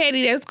stud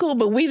patty, that's cool,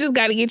 but we just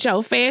got to get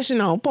your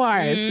fashion on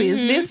par.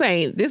 Sis.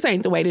 This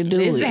ain't the way to do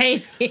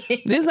it.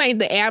 This ain't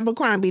the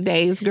Abercrombie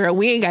days, girl.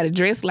 We ain't got to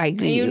dress like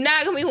this. You're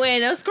not going to be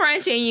wearing no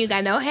scrunchie and you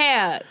got no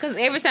hair. Because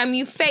every time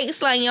you fake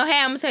slang your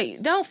hair, I'm going to tell you,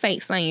 don't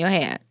fake slang your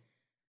hair.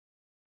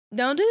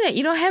 Don't do that.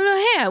 You don't have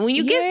no hair. When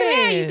you get some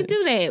hair, you can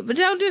do that. But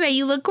don't do that.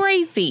 You look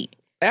crazy.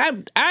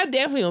 I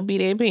definitely will be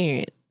that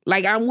parent.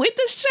 Like, I'm with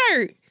the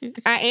shirt,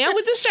 I am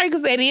with the shirt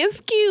because that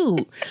is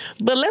cute.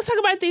 But let's talk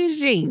about these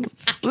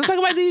jeans. Let's talk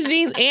about these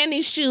jeans and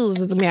these shoes,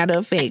 as a matter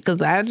of fact.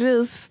 Because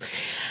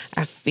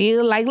I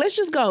feel like, let's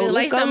just go. Feel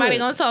let's like somebody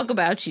gonna talk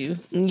about you.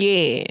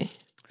 Yeah.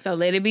 So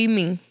let it be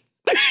me.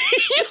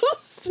 You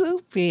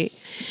stupid.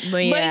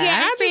 But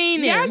yeah, I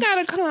seen him. Y'all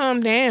gotta calm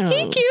down.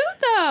 He cute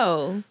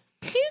though.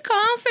 He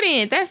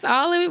confident. That's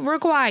all it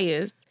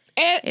requires.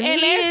 And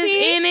If he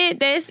is in it,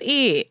 that's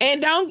it. And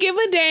don't give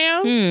a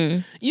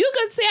damn. You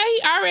could tell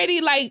he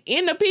already like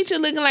in the picture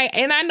looking like,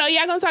 and I know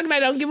y'all gonna talk about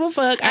don't give a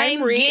fuck.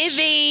 I'm rich.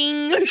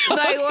 Giving.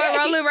 Like what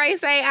Roland Ray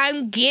say,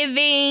 I'm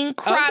giving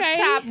crop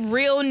top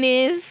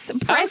realness.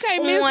 Press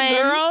on Miss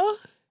Girl.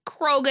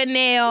 Kroger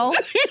nail.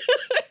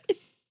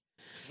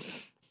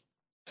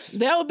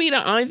 That would be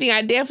the only thing.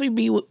 I'd definitely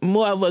be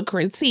more of a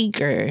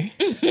critiquer.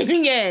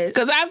 Yes.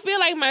 Because I feel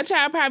like my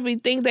child probably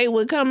think they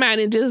would come out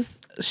and just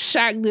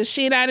shock the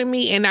shit out of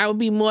me, and I would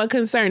be more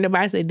concerned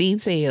about the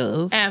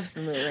details.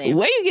 Absolutely.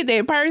 Where you get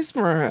that purse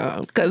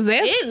from? Because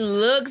it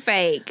look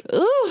fake.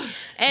 Ooh.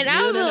 And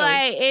I would be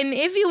like, and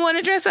if you want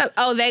to dress up,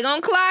 they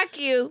gonna clock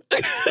you.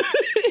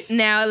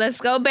 Now let's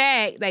go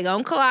back. They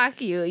gonna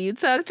clock you. You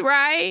tucked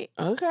right?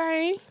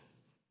 Okay.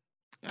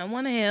 I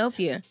want to help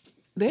you.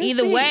 That's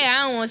Either it. way,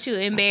 I don't want you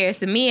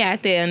embarrassing me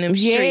out there in them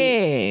streets.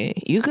 Yeah,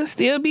 you could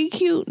still be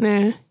cute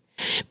now.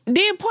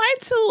 Did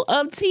part 2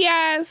 of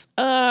T.I.'s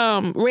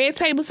Red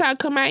Table Talk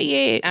come out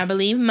yet? I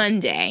believe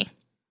Monday.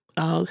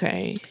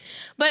 Okay.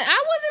 But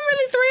I wasn't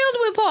really thrilled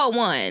with part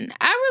 1.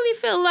 I really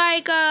feel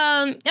like,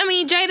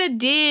 Jada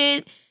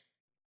did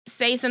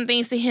say some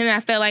things to him I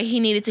felt like he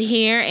needed to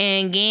hear,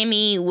 and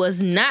Gammy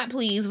was not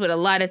pleased with a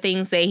lot of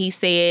things that he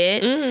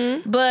said.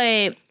 Mm-hmm.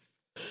 But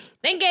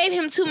they gave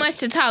him too much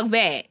to talk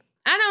back.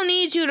 I don't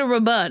need you to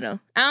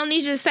rebuttal. I don't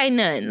need you to say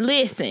nothing.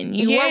 Listen,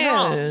 you were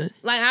wrong.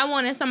 Like, I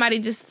wanted somebody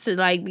just to,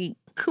 like, be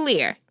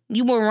clear.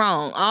 You were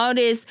wrong. All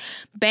this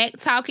back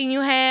talking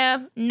you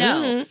have, no.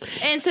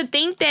 Mm-hmm. And to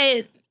think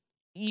that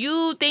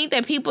you think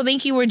that people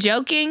think you were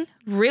joking,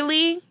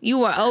 really? You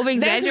were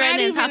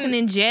over-exaggerating and talking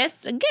in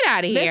jest? Get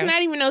out of here. That's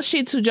not even no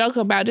shit to joke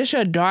about. That's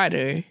your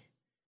daughter.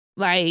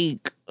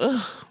 Like,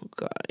 oh,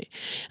 God.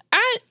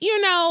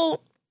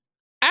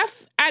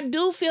 I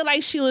do feel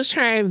like she was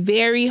trying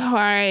very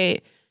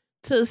hard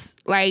to,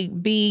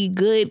 like, be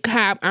good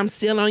cop. I'm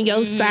still on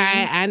your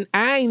side.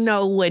 I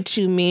know what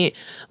you meant.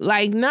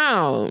 Like,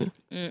 no.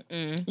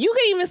 Mm-mm. You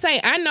can even say,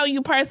 I know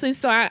you personally,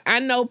 so I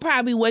know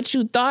probably what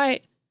you thought.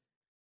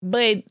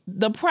 But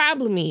the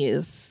problem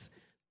is,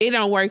 it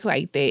don't work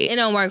like that. It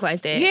don't work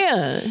like that.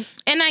 Yeah.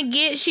 And I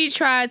get she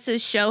tried to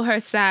show her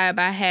side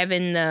by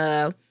having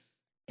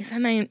is her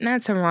name,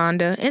 not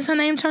Taronda. Is her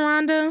name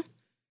Taronda?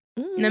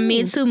 The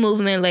Me Too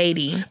movement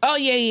lady. Oh,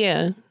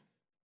 yeah.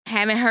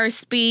 Having her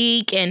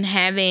speak and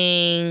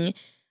having...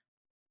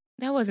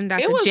 That wasn't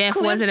Dr. Jeff,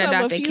 was it? Or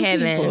Dr.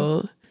 Kevin?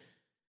 People.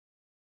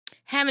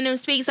 Having them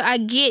speak. So I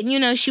get,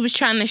 she was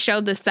trying to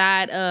show the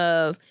side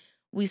of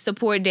we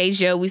support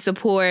Deja. We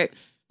support,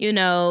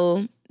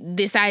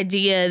 this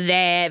idea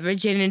that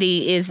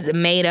virginity is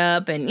made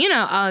up and,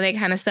 all that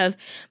kind of stuff.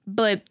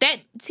 But that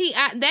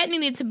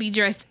needed to be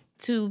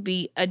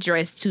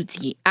addressed to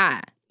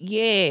T.I.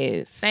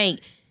 Yes. Like,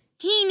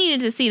 he needed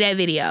to see that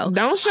video.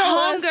 Don't show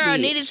us, Homegirl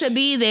needed to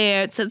be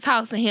there to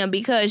talk to him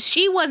because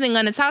she wasn't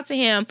going to talk to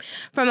him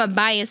from a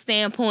biased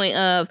standpoint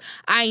of,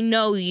 I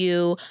know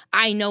you,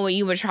 I know what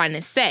you were trying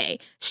to say.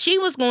 She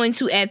was going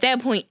to, at that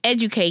point,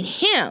 educate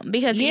him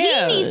because he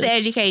needs the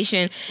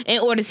education in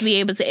order to be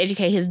able to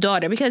educate his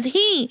daughter because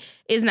he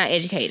is not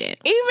educated.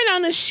 Even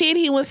on the shit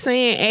he was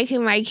saying,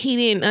 acting like he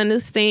didn't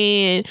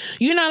understand.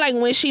 Like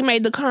when she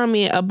made the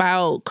comment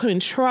about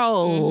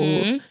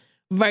control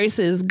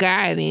versus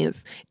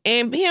guidance.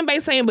 And him by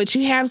saying, but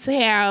you have to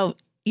have,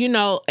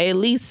 at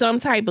least some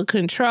type of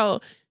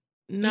control.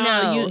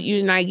 No.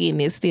 You're not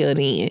getting it still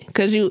then.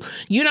 Because you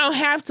don't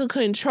have to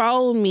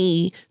control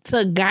me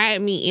to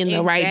guide me in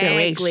the right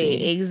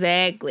direction.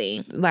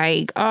 Exactly.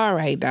 Like, all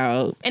right,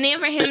 dog. And then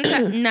for him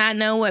to not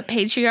know what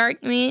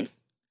patriarch meant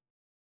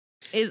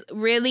is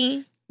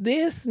really...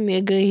 This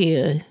nigga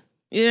here.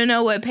 You don't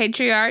know what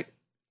patriarch?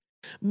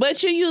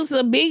 But you use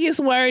the biggest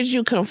words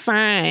you can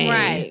find.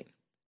 Right.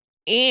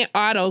 And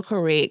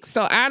autocorrect.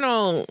 So I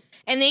don't...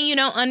 And then you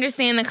don't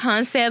understand the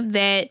concept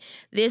that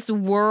this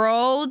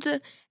world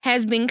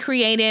has been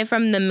created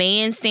from the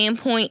man's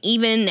standpoint,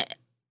 even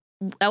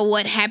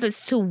what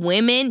happens to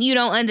women. You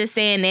don't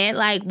understand that.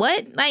 Like,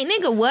 what? Like,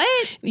 nigga,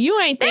 what? You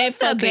ain't that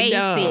fucking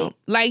dumb.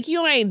 Like,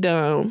 you ain't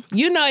dumb.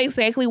 You know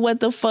exactly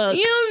what the fuck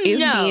is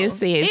being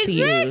said to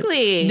you.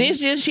 Exactly. This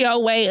just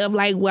your way of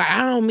like, well, I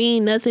don't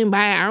mean nothing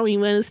by it. I don't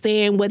even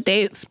understand what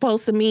that's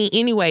supposed to mean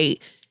anyway.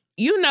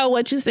 You know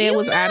what you said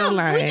was out of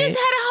line. We just had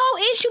a whole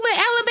issue with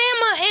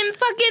Alabama and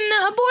fucking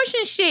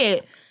abortion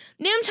shit.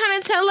 Them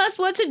trying to tell us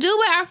what to do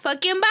with our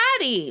fucking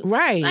body.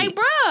 Right. Like,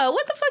 bro,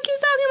 what the fuck you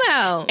talking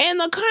about? And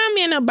the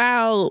comment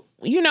about,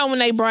 when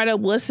they brought up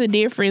what's the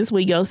difference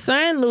with your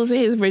son losing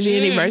his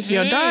virginity versus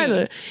your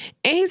daughter.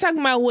 And he's talking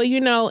about,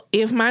 well,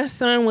 if my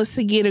son was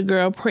to get a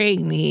girl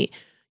pregnant,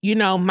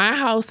 my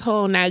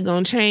household not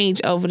gonna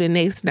change over the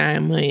next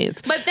 9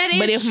 months. But that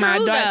is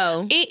true,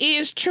 though. It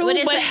is true, but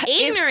it's an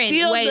ignorant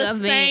still way the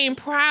of same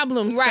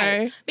problem,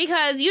 right? Sir.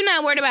 Because you're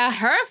not worried about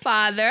her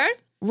father,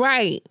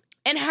 right?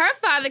 And her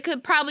father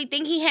could probably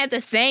think he had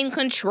the same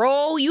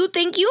control you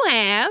think you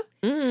have,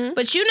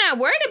 but you're not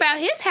worried about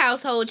his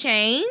household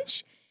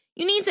change.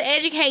 You need to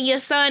educate your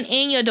son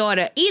and your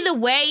daughter. Either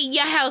way,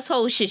 your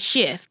household should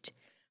shift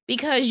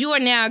because you are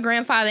now a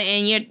grandfather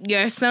and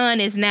your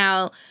son is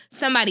now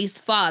somebody's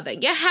father.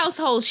 Your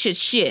household should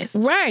shift.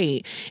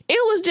 Right.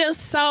 It was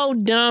just so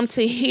dumb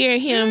to hear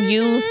him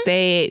use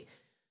that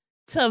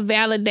to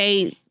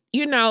validate,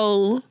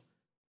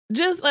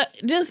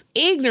 just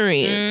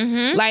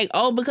ignorance. Like,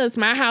 because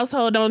my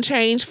household don't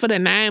change for the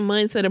 9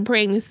 months of the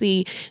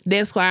pregnancy,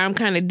 that's why I'm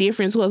kind of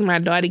different towards my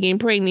daughter getting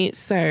pregnant,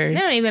 sir. That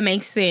don't even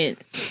make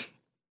sense.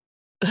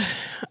 All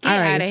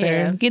right, outta sir.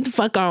 here. Get the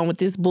fuck on with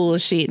this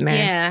bullshit now.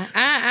 Yeah,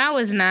 I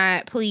was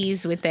not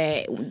pleased with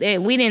that.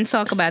 We didn't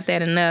talk about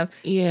that enough.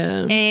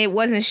 Yeah. And it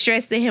wasn't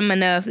stressed to him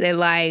enough that,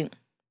 like,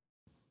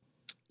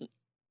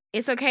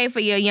 it's okay for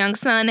your young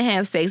son to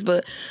have sex,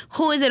 but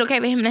who is it okay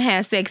for him to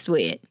have sex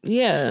with?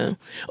 Yeah.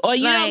 Or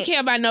you don't care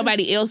about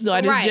nobody else's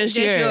daughter, right, it's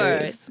just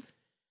yours.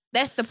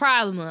 That's the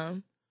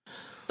problem.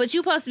 But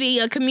you're supposed to be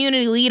a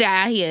community leader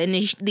out here in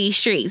these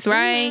streets,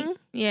 right?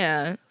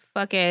 Yeah.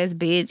 Fuck ass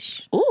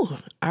bitch. Ooh,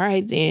 all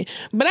right then.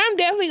 But I'm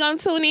definitely gonna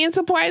tune in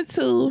to part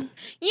 2.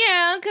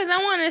 Yeah, because I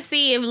want to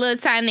see if Lil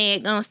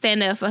Tynette gonna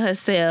stand up for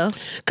herself.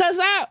 Because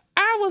I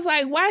was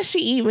like, why she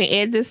even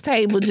at this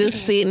table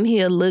just sitting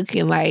here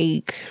looking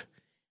like,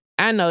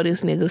 I know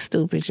this nigga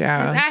stupid, y'all.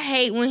 I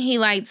hate when he,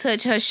 like,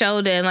 touch her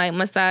shoulder and, like,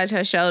 massage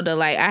her shoulder.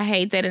 Like, I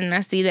hate that, and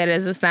I see that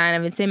as a sign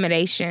of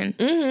intimidation.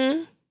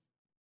 Mm-hmm.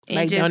 It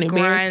Like, just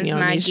grinds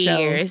my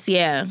gears. Show.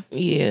 Yeah.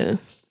 Yeah.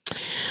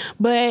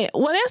 But,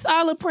 well, that's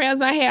all the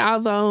prayers I had.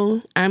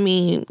 Although, I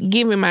mean,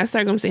 given my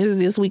circumstances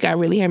this week, I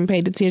really haven't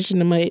paid attention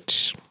to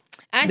much.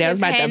 I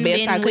just hadn't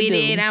been with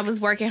it. I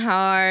was working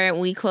hard.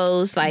 We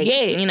closed, like,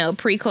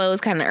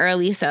 pre-closed kind of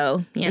early.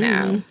 So,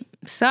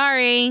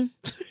 sorry.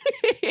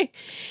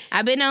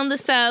 I've been on the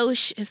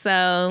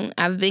so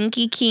I've been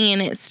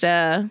kicking it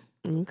stuff.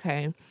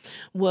 Okay.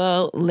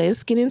 Well,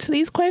 let's get into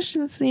these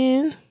questions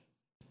then.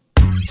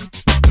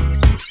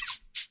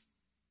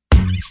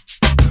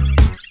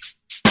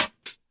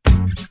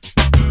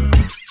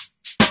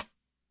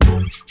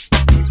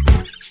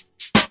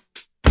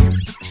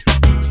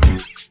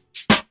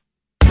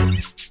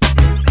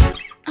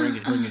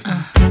 Bring it.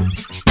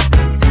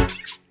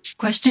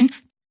 Question.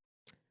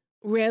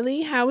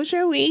 Really? How was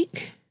your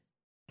week?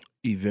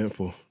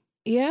 Eventful.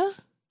 Yeah?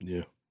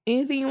 Yeah.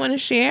 Anything you want to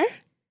share?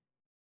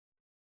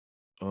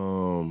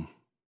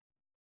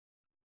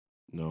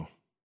 No.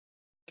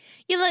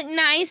 You look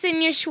nice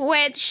in your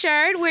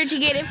sweatshirt. Where'd you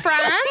get it from?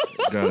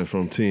 Got it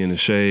from Tea in the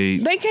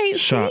Shade. They can't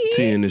Shop see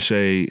Tea it. in the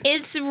Shade.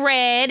 It's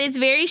red. It's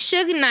very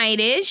Suge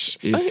Knight-ish.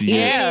 Yeah. And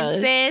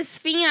it says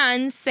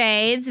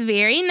fiance. It's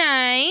very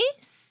nice.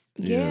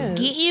 Yeah.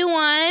 Get you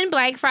one.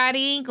 Black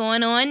Friday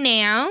going on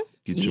now.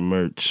 Get your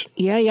merch.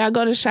 Yeah, y'all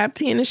go to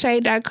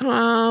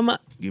shopteaintheshade.com.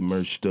 Get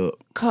merched up.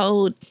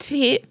 Code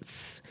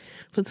TITS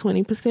for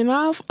 20%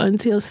 off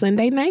until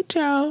Sunday night,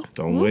 y'all.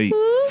 Don't wait.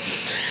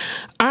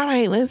 All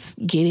right, let's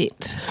get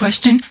it.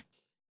 Question.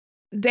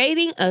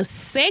 Dating a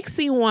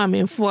sexy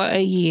woman for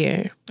a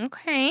year.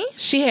 Okay.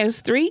 She has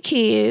 3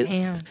 kids.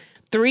 Damn.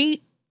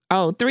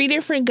 3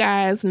 different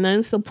guys.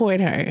 None support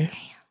her.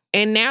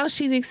 And now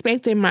she's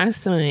expecting my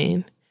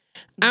son.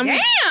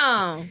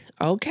 Damn.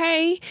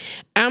 Okay.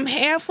 I'm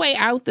halfway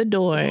out the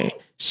door.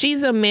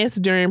 She's a mess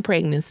during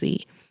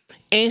pregnancy.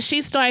 And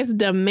she starts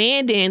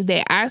demanding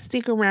that I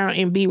stick around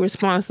and be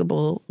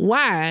responsible.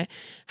 Why?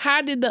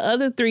 How did the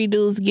other 3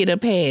 dudes get a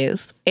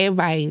pass?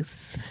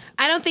 Advice.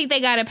 I don't think they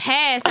got a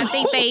pass. I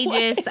think they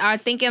just are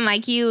thinking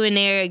like you and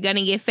they're going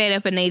to get fed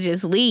up and they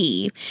just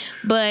leave.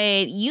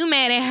 But you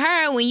mad at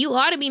her when you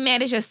ought to be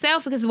mad at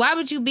yourself, because why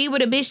would you be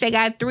with a bitch that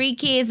got 3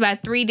 kids by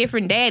 3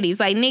 different daddies?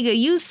 Like, nigga,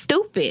 you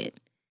stupid.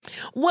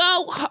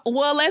 Well,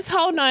 let's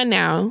hold on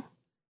now.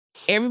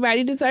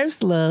 Everybody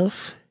deserves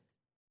love.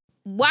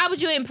 Why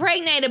would you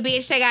impregnate a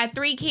bitch that got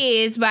 3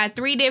 kids by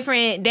 3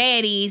 different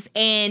daddies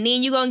and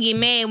then you gonna get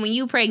mad when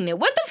you pregnant?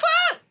 What the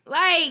fuck?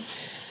 Like,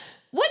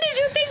 what did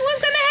you think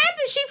was gonna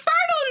happen? She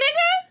fertile,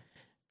 nigga.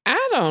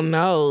 I don't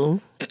know.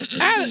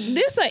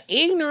 This an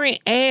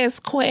ignorant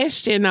ass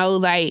question though.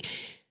 Like,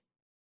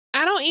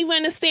 I don't even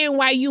understand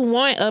why you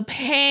want a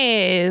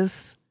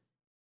pass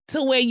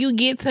to where you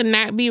get to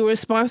not be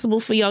responsible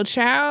for your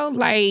child.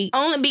 Like,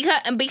 only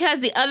because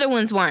the other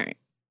ones weren't.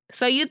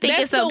 So you think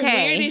that's it's okay? the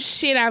weirdest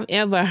shit I've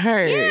ever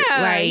heard.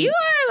 Yeah, like, you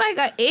are like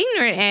an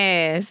ignorant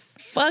ass.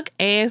 Fuck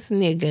ass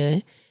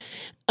nigga.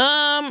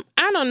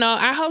 I don't know.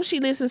 I hope she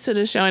listens to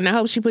the show and I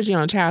hope she puts you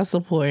on child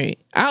support.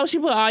 I hope she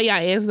put all y'all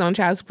asses on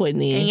child support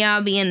then. And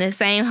y'all be in the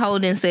same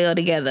holding cell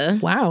together.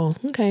 Wow.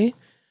 Okay.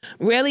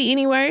 Really?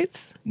 Any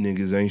words?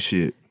 Niggas ain't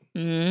shit.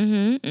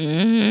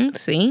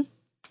 See?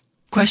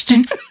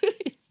 Question.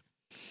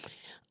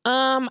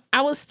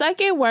 I was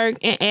stuck at work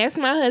and asked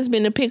my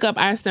husband to pick up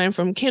our son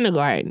from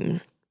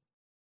kindergarten.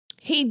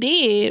 He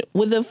did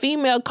with a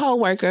female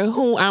coworker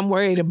who I'm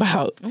worried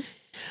about.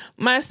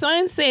 My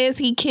son says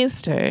he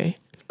kissed her.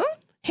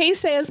 He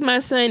says my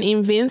son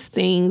invents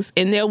things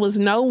and there was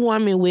no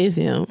woman with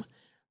him.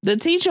 The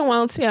teacher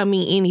won't tell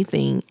me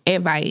anything.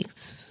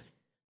 Advice.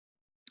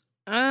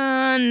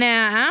 Now,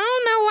 I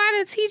don't know why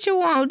the teacher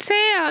won't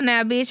tell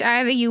now, bitch.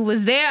 Either you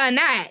was there or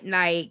not.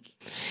 Like,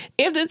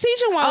 if the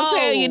teacher won't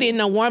tell you, then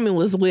the woman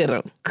was with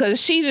him. Because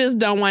she just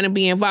don't want to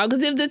be involved.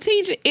 Because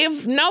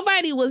if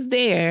nobody was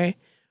there,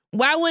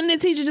 why wouldn't the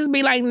teacher just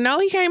be like, no,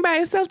 he came by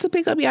himself to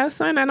pick up your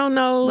son? I don't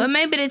know. But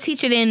maybe the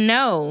teacher didn't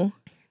know.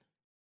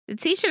 The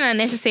teacher not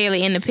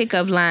necessarily in the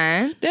pickup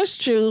line. That's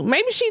true.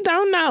 Maybe she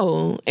don't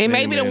know. And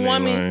maybe the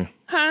woman...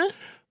 Huh?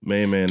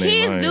 Man,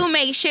 kids do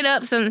make shit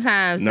up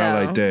sometimes, Not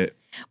though. like that.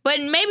 But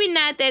maybe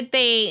not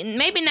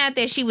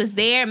that she was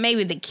there.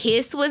 Maybe the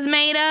kiss was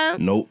made up.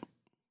 Nope.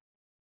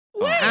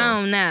 What? I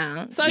don't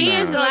know. So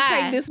kids gonna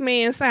take this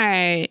man's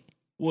side.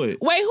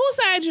 What? Wait, whose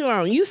side you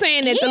on? You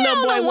saying that the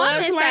little boy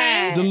was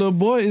lying? The little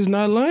boy is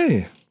not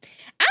lying.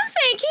 I'm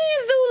saying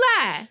kids do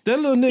lie. That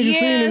little nigga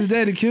seen his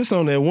daddy kiss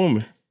on that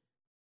woman.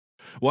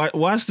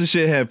 Watch the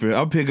shit happen.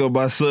 I'll pick up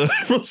my son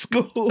from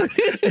school and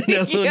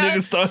that little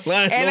nigga start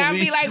lying and on I'll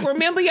me. be like,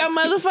 remember your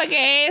motherfucking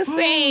ass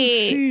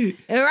said.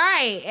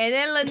 Right. And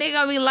that little nigga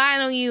gonna be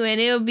lying on you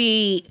and it'll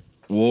be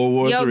World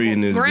War III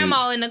in this grandma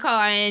bitch. in the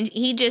car and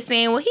he just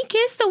saying, well, he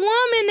kissed the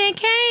woman that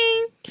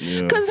came.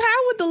 Yeah. Because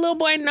how would the little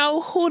boy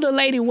know who the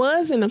lady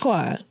was in the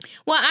car?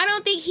 Well, I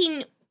don't think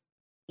he...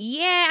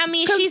 Yeah, I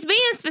mean, she's being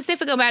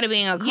specific about it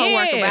being a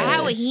coworker, but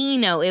how would he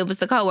know it was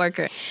the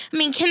coworker? I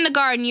mean,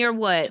 kindergarten, you're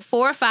what,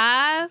 4 or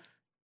 5?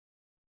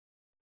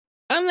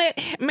 Unless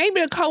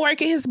maybe the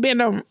coworker has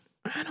been I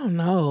don't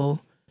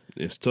know.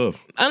 It's tough.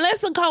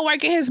 Unless the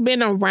coworker has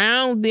been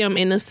around them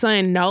and the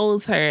son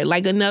knows her,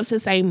 like enough to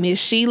say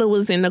Miss Sheila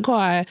was in the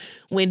car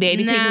when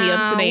Daddy picked me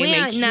up today and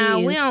they kissed.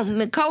 No, we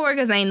don't.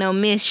 Coworkers ain't no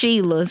Miss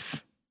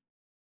Sheilas.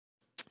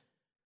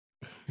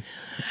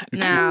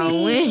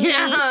 No.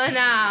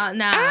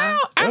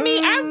 I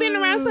mean, I've been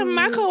around some of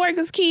my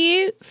coworkers'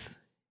 kids.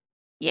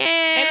 Yeah.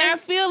 And I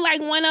feel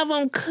like one of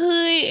them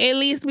could at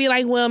least be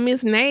like, well,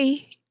 Miss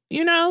Nay,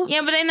 you know?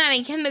 Yeah, but they're not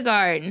in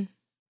kindergarten.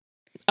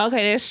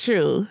 Okay, that's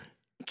true.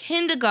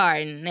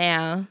 Kindergarten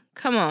now.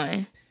 Come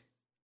on.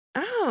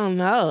 I don't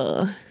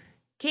know.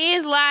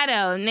 Kids lie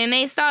though, and then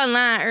they start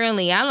lying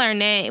early. I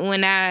learned that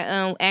when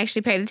I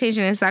actually paid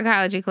attention in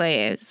psychology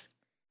class.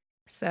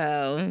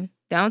 So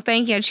don't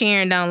think your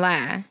cheering don't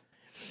lie.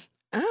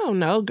 I don't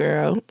know,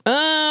 girl. But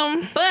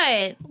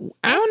I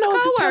don't know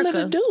what to tell her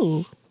to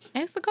do.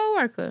 Ask the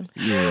coworker.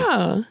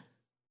 Yeah.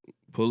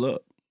 Pull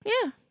up.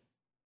 Yeah.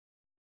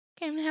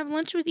 Came to have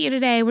lunch with you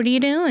today. What are you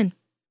doing?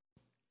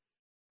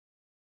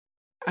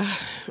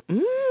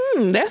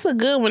 That's a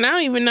good one. I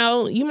don't even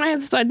know. You might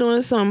have to start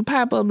doing some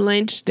pop-up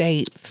lunch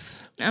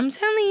dates. I'm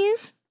telling you.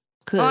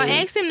 Or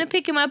ask him to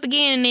pick him up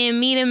again and then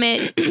meet him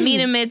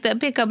at the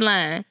pickup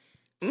line.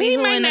 He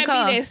might not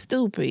be that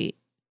stupid.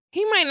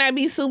 He might not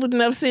be stupid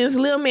enough since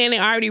Lil Man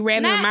had already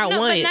ratted him out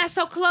once. But not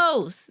so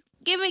close.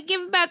 Give it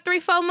about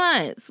 3-4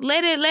 months.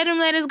 Let him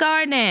let his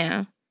guard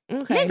down.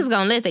 Okay. Niggas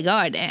gonna let the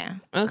guard down.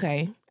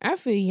 Okay. I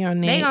feel you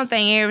on that. They gonna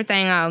think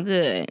everything all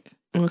good.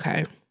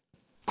 Okay.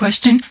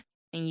 Question.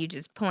 And you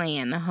just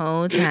playing the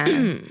whole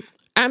time.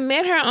 I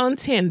met her on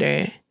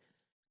Tinder.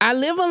 I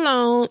live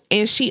alone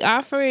and she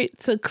offered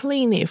to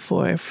clean it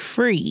for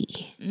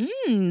free.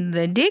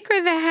 The dick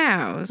or the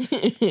house?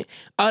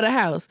 Oh, the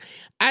house.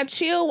 I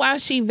chilled while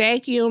she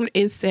vacuumed,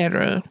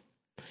 etc.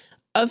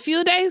 A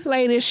few days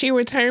later, she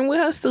returned with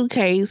her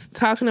suitcase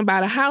talking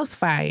about a house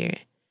fire.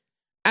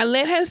 I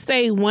let her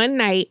stay one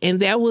night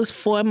and that was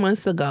 4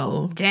 months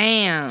ago.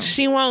 Damn.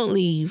 She won't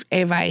leave.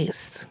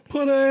 Advice.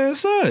 Put her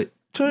ass out.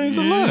 Change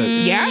the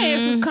lights. Yeah,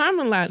 ass is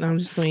common lot. I'm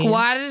just saying.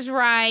 Squatters'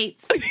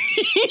 rights. Fuck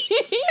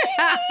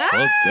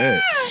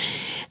that.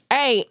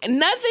 Hey,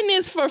 nothing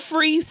is for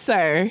free,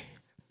 sir.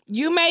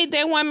 You made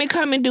that woman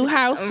come and do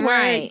housework.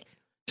 Right.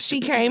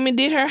 She came and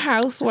did her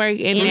housework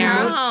and In now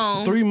her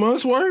home. 3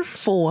 months worth?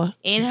 4.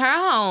 In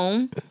her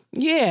home.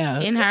 Yeah.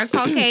 In her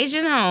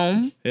Caucasian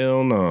home.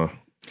 Hell no.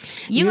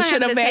 You gonna have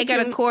to should've take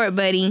her to court,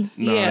 buddy.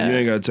 Nah, Yeah. you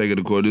ain't gotta take her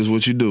to court. This is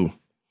what you do.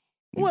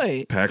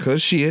 What? Pack her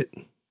shit.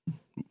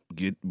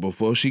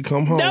 Before she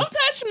come home. Don't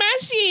touch my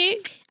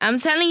shit. I'm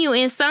telling you,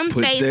 in some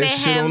Put states that they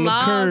shit have on the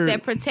laws curb.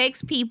 that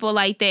protects people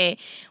like that.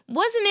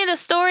 Wasn't it a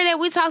story that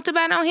we talked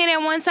about on here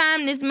that one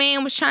time? This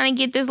man was trying to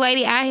get this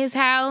lady out his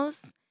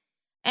house.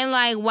 And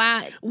like,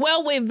 why?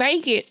 Well, with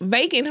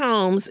vacant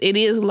homes, it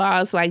is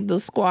laws like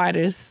the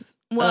squatters.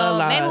 Well,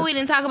 laws. maybe we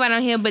didn't talk about it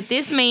on here, but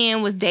this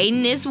man was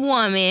dating this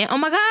woman. Oh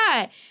my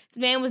God.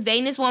 This man was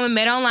dating this woman,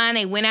 met online.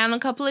 They went out on a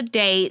couple of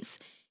dates.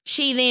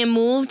 She then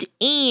moved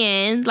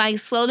in, like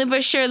slowly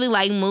but surely,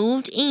 like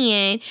moved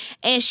in,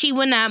 and she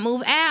would not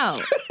move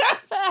out.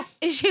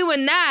 She would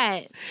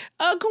not.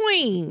 A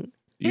queen.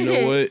 You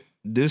know what?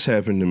 This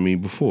happened to me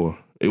before.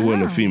 It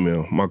wasn't a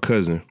female. My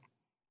cousin.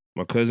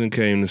 My cousin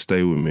came to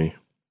stay with me.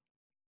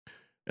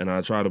 and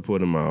I tried to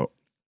put him out.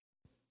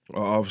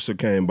 An officer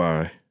came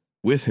by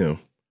with him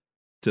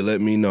to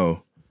let me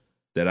know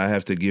that I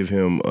have to give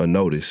him a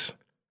notice.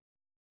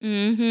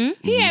 Mm-hmm.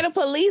 He had a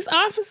police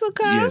officer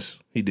come? Yes,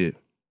 he did.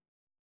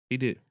 He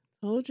did.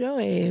 Hold your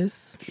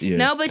ass. Yeah.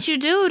 No, but you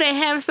do. They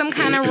have some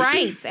kind of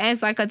rights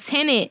as like a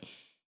tenant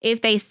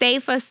if they stay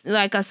for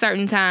like a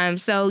certain time.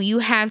 So you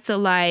have to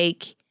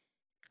like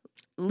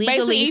legally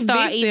Basically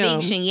start evict them.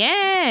 eviction.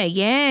 Yeah,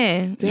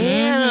 yeah.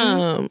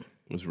 Damn.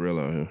 It's real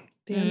out here.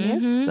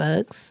 Damn,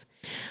 that sucks.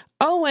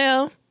 Oh,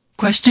 well.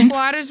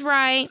 Squatters'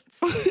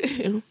 rights.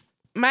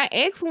 My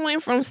ex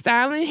went from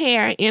styling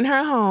hair in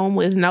her home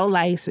with no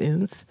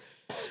license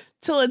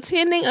to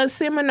attending a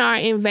seminar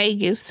in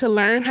Vegas to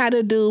learn how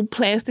to do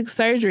plastic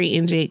surgery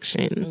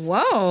injections.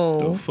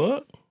 Whoa. The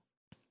fuck?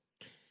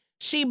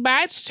 She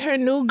botched her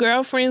new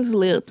girlfriend's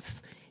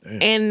lips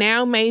and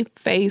now may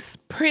face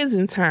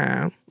prison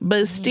time,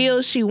 but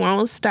still she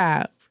won't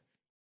stop.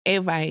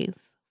 Advice.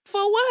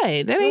 For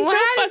what? That ain't Why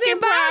your does fucking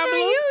it bother problem.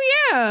 you?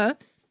 Yeah.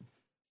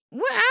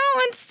 Well, I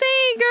don't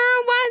understand,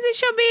 girl. Why is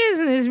it your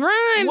business?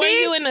 Run, Were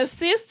bitch. you an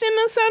assistant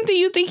or something?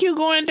 You think you're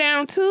going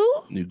down too?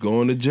 You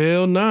going to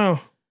jail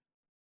now?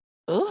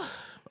 Ugh.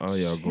 Oh,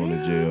 y'all going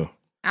to jail.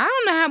 I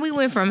don't know how we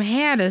went from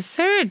hair to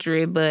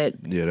surgery, but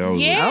Yeah, that was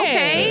Yeah.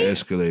 Okay. that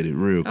escalated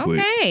real quick.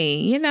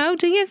 okay,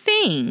 do your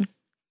thing.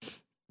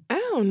 I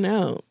don't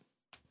know.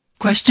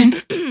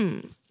 Question.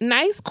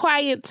 Nice,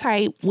 quiet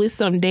type with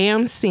some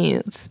damn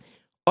sense.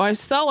 Or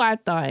so I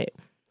thought.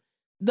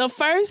 The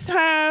first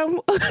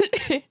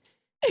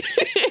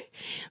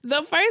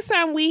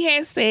time we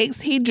had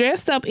sex, he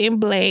dressed up in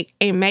black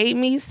and made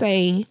me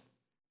say,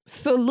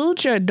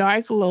 "Salute your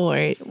dark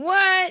lord.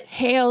 What?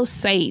 Hail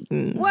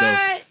Satan." What?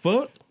 The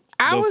fuck?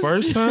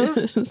 First time?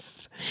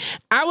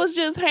 I was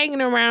just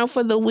hanging around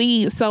for the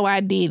weed, so I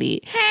did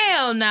it.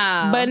 Hell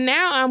no. But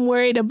now I'm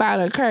worried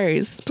about a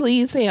curse.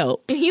 Please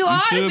help. you You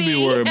ought to should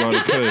be worried about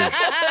it, cuz.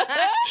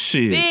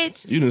 Shit.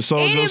 Bitch, You done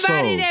sold your soul.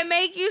 anybody that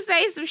make you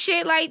say some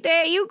shit like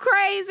that, you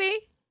crazy?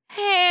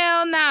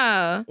 Hell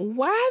no.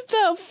 Why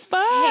the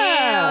fuck?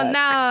 Hell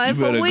no. You If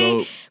a better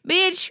weed,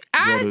 bitch,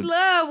 I to-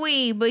 love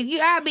weed, but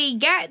I be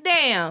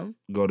goddamn.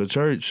 Go to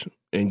church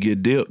and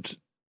get dipped.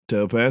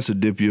 Tell pastor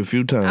dip you a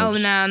few times.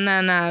 Oh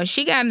no.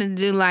 She got to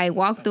do like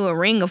walk through a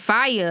ring of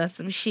fire or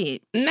some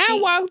shit. Now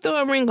walk through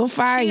a ring of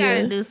fire. She got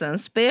to do some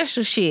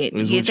special shit.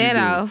 That's Get what you that do.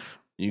 off.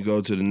 You go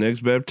to the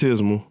next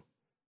baptismal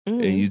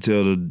Mm. and you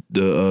tell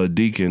the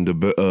deacon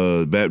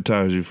to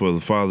baptize you for the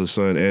Father,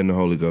 Son, and the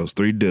Holy Ghost.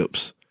 3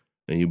 dips,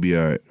 and you'll be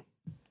all right.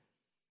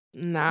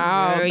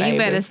 No, Girl, baby. you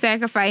better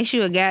sacrifice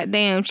you a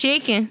goddamn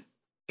chicken.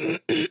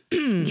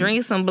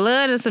 Drink some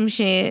blood or some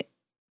shit.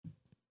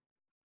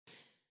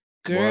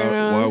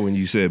 Girl, Why when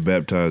you said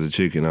baptize the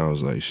chicken, I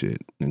was like,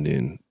 shit. And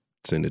then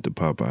send it to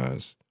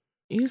Popeyes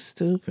you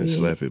stupid. and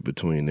slap it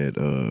between that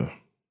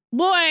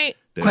Boy,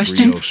 that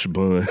Question. brioche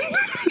bun.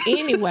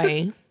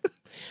 anyway,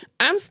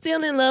 I'm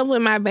still in love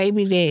with my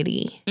baby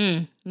daddy.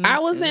 I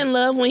was in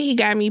love when he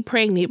got me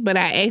pregnant, but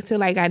I acted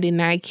like I did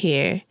not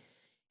care.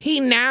 He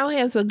now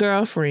has a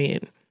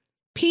girlfriend.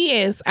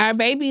 P.S. Our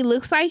baby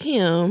looks like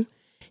him.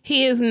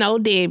 He is no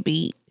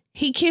deadbeat.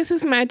 He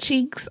kisses my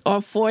cheeks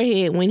or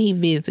forehead when he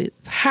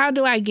visits. How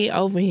do I get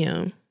over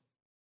him?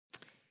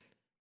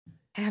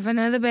 Have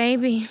another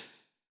baby.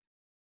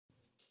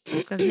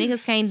 Because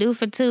niggas can't do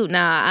for 2.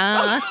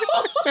 Nah.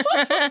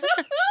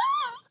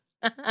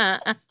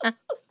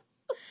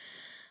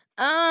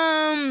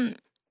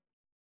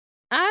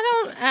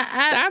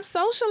 Stop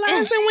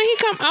socializing when he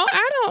come. Oh,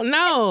 I don't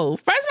know.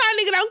 First of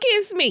all, nigga, don't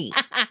kiss me.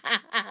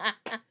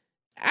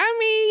 I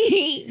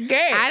mean, girl.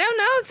 I don't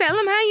know. Tell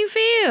him how you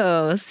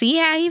feel. See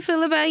how he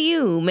feel about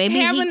you. Maybe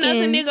Have he another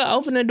can, nigga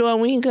open the door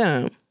when he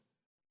come.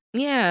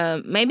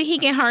 Yeah, maybe he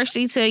can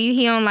harshly tell you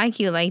he don't like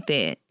you like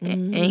that,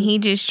 and he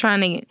just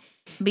trying to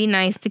be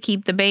nice to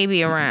keep the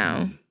baby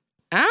around.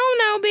 I don't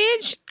know,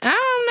 bitch. I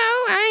don't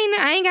know.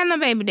 I ain't got no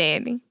baby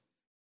daddy.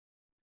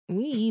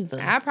 Me either.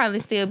 I'll probably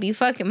still be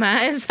fucking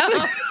mine. So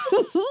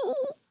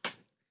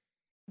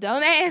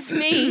don't ask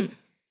me.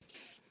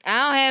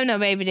 I don't have no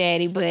baby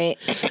daddy, but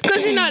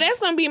Because, that's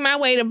going to be my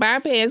way to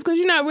bypass. Because,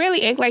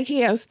 really act like he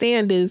has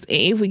standards.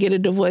 And if we get a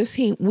divorce,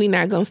 we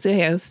not going to still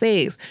have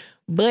sex.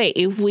 But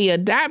if we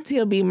adopt,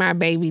 he'll be my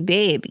baby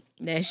daddy.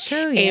 that's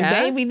true.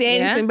 Yeah, And baby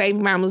daddies and baby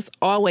mamas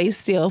always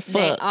still they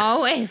fuck.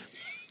 always.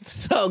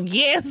 So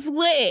guess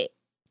what?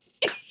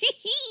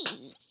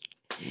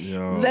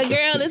 Yo, The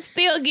girl is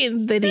still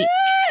getting the dick.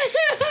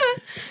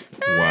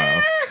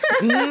 wow.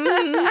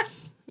 Mhm.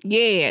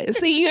 Yeah.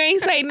 See, you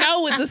ain't say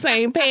no with the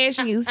same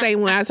passion you say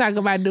when I talk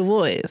about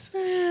divorce.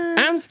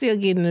 I'm still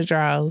getting the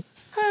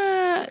draws.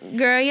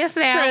 Girl,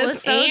 yesterday I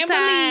was Trust so and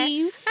tired.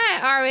 believe.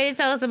 I already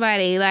told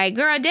somebody, like,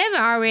 girl, Devin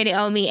already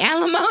owe me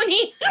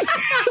alimony.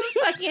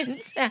 I'm fucking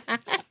tired.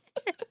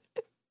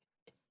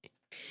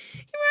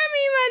 Run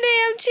me my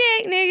damn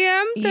check,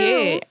 nigga. I'm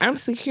through. Yeah, I'm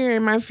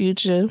securing my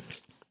future.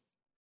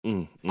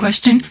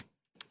 Question.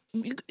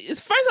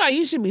 First of all,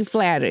 you should be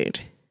flattered.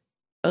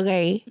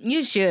 Okay?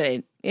 You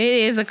should. It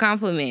is a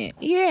compliment.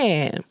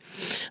 Yeah.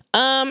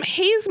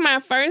 He's my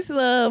first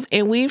love,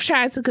 and we've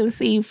tried to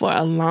conceive for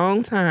a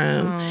long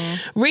time.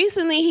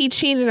 Recently, he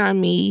cheated on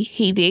me.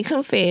 He did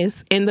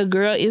confess, and the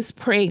girl is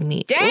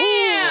pregnant. Damn!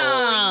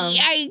 Ooh,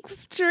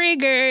 yikes,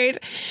 triggered.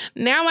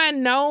 Now I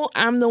know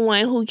I'm the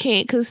one who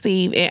can't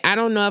conceive, and I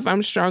don't know if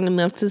I'm strong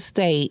enough to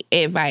stay.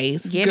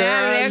 Advice. Get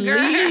out of there,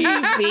 girl. Leave,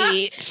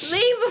 bitch.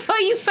 Leave before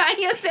you find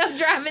yourself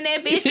driving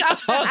that bitch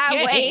off the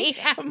highway.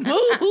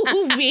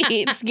 Move,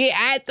 bitch. Get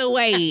out the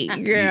way,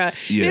 girl.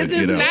 Yeah,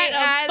 this is get out.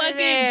 not a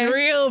fucking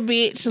drill,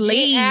 bitch.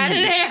 Leave. Get out of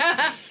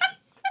there.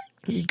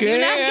 Girl. You're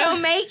not gonna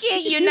make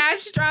it. You're not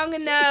strong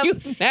enough. You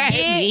not,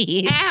 Get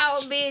bitch.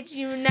 out, bitch.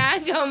 You're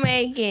not gonna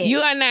make it. You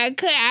are not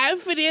cut out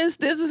for this.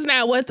 This is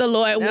not what the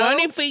Lord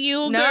wanted for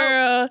you,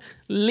 girl.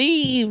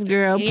 Leave,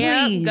 girl,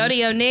 please. Go to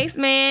your next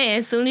man.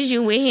 As soon as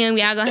you with him,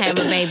 y'all gonna have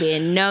a baby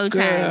in no time.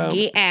 Girl,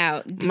 get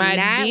out. Do my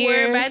not dear,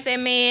 worry about that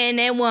man,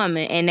 that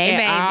woman, and they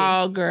baby.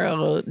 Oh,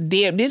 girl.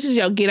 Dear, this is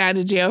your get out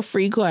of jail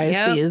free card,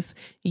 sis.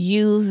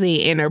 Use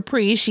it and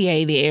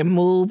appreciate it and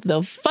move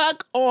the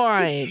fuck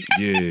on.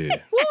 Yeah.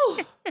 Woo.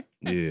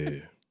 Yeah.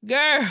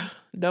 Girl,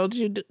 don't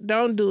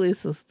do it,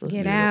 sister.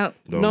 Get out.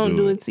 Don't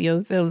do it to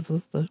yourself,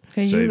 sister.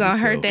 Because you gonna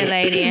hurt that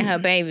lady and her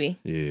baby.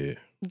 Yeah.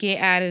 Get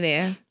out of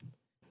there.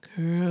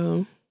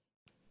 Girl.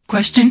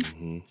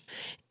 Question.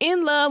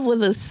 In love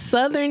with a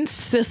southern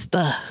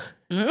sister.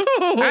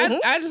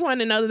 I just want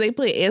to know that they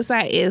put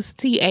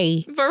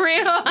SISTA. For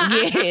real?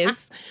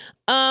 Yes.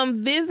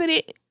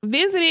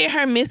 Visited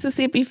her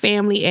Mississippi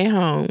family at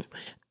home.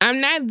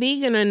 I'm not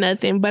vegan or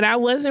nothing, but I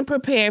wasn't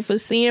prepared for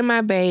seeing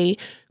my bae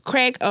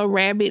crack a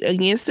rabbit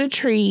against a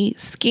tree,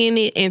 skin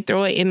it, and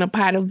throw it in a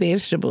pot of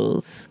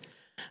vegetables.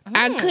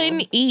 I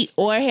couldn't eat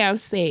or have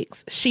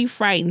sex. She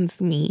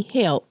frightens me.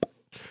 Help.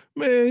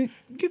 Man,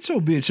 get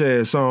your bitch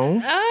ass on.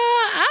 I'm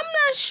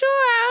not sure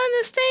I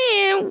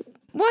understand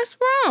what's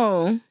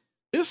wrong.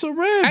 It's a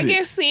rabbit. I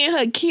guess seeing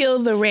her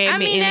kill the rabbit. I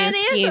mean, and that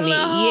then is skin a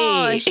little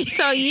harsh. Yeah.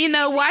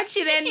 So, watch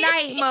it at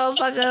night,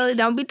 motherfucker.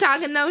 Don't be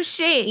talking no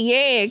shit.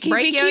 Yeah, keep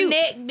Break it your cute.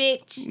 neck,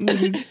 bitch.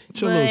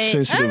 Get your little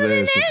sensitive other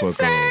than ass the that, fuck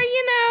sir, on.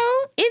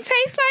 it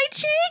tastes like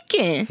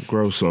chicken.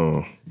 Gross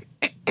on.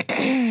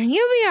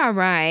 You'll be all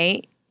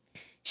right.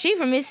 She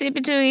from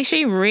Mississippi too.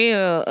 She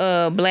real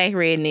black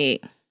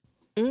redneck.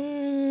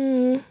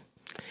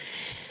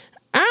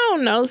 I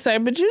don't know, sir,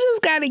 but you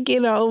just gotta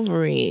get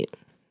over it.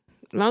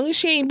 Long as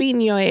she ain't beating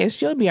your ass,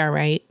 you'll be all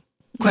right.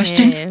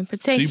 Question. Yeah,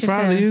 protect She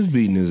yourself. probably is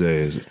beating his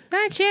ass.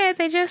 Not yet.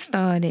 They just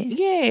started.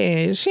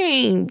 Yeah, she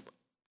ain't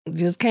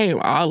just came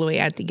all the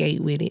way out the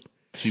gate with it.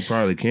 She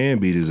probably can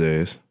beat his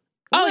ass.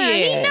 Oh, Well,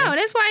 yeah. he know.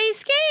 That's why he's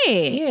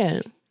scared.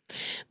 Yeah.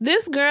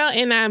 This girl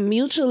and I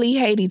mutually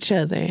hate each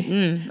other.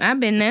 I've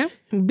been there.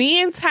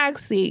 Being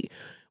toxic,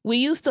 we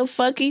used to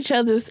fuck each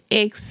other's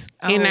ex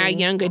in our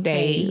younger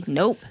days.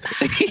 Nope.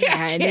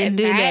 I didn't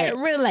do that.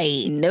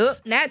 Relate. Nope,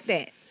 not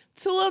that.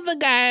 Two of the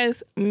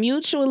guys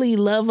mutually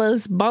love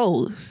us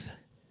both.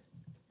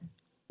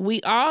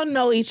 We all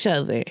know each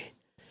other.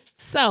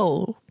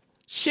 So,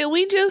 should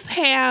we just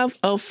have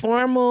a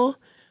formal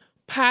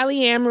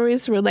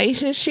polyamorous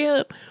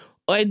relationship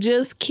or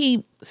just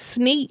keep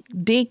sneak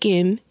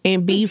dicking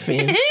and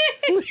beefing?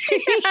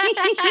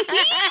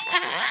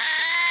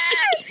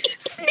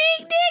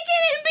 Sneak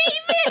dicking and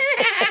beefing.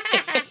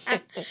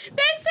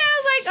 That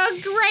sounds like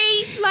a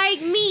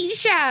great meat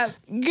shop.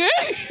 Good.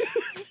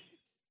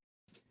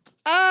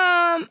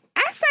 I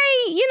say,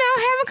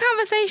 have a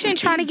conversation,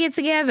 try to get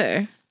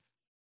together.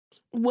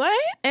 What?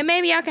 And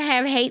maybe y'all can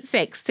have hate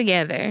sex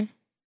together.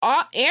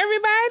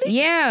 Everybody?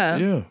 Yeah.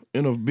 Yeah,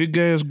 in a big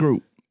ass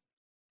group.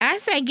 I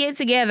say get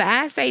together.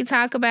 I say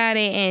talk about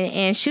it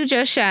and shoot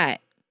your shot.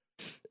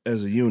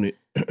 As a unit.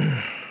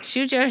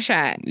 Shoot your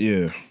shot.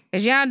 Yeah.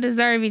 Because y'all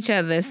deserve each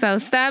other. So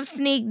stop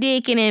sneak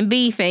dicking and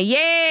beefing.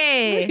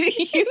 Yeah.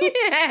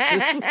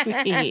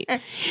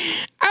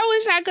 I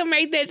wish I could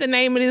make that the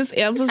name of this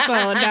episode,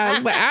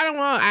 dog, but I don't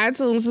want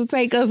iTunes to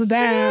take us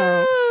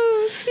down.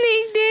 Ooh,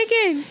 sneak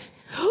dicking.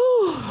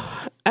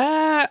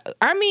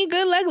 I mean,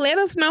 good luck. Let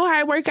us know how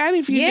it work out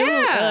if you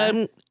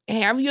do.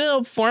 Have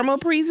your formal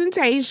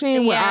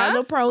presentation with all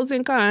the pros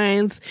and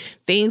cons,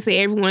 things that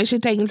everyone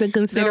should take into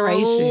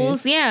consideration. The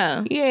rules,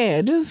 yeah.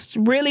 Yeah, just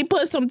really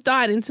put some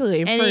thought into it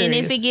and first. then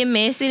if it get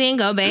messy, then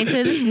go back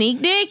to the sneak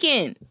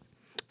dicking.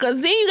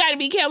 Because then you got to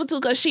be careful, too,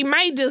 because she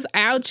might just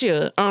out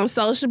you on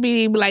social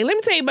media. Be like, let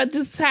me tell you about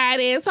this tired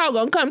ass hoe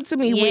gonna come to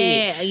me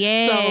with.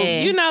 Yeah.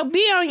 So, be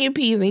on your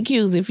P's and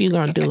Q's if you're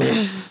gonna do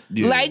it.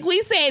 Yeah. Like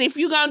we said, if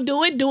you're gonna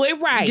do it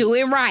right. Do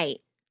it right.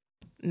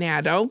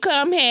 Now, don't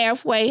come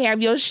halfway. Have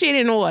your shit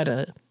in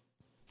order.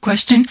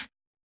 Question.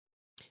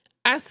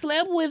 I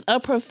slept with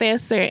a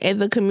professor at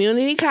the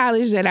community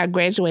college that I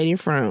graduated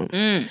from.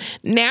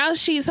 Now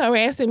she's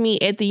harassing me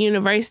at the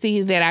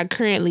university that I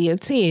currently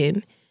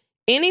attend.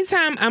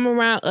 Anytime I'm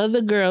around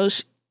other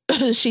girls,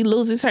 she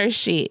loses her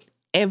shit.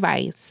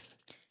 Advice.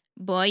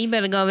 Boy, you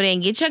better go over there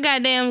and get your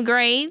goddamn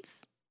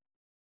grades.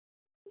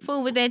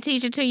 Fool with that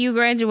teacher till you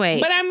graduate.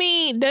 But I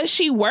mean, does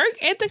she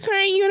work at the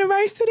current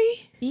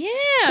university? Yeah.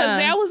 Because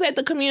that was at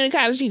the community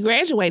college she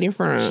graduated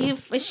from.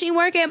 She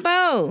work at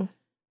Bo.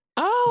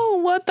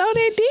 Oh, well, throw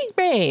that dick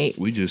back.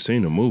 We just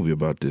seen a movie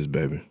about this,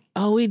 baby.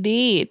 Oh, we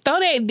did.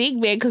 Throw that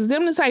dick back, because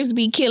them the types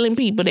be killing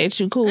people that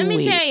you cool with. Let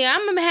me tell you,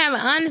 I'm going to have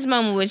an honest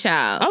moment with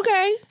y'all.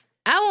 Okay.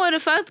 I would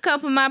have fucked a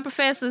couple of my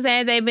professors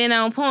had they been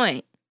on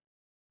point.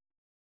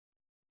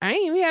 I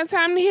ain't even had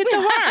time to hit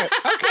the heart.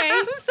 Okay.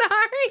 I'm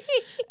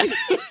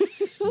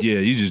sorry. Yeah,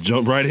 you just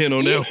jumped right in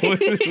on that one.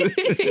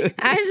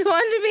 I just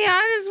wanted to be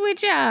honest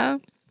with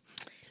y'all.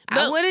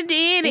 I would have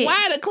did it.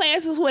 Why the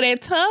classes were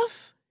that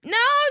tough? No,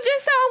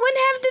 just so I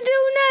wouldn't have to do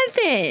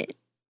nothing.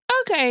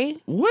 Okay.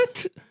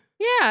 What?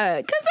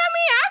 Yeah, because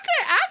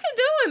I could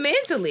do it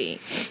mentally.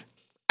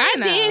 I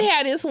did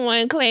have this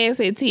one class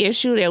at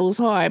TSU that was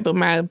hard, but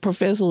my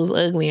professor was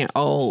ugly and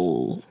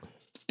old.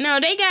 No,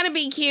 they gotta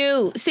be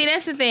cute. See,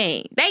 that's the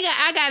thing.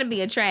 I gotta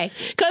be attractive.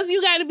 Because you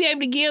gotta be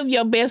able to give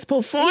your best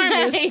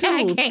performance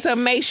too to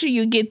make sure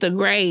you get the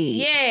grade.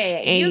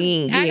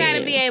 Yeah, I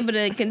gotta be able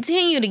to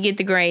continue to get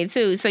the grade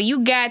too. So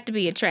you got to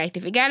be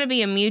attractive. It gotta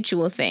be a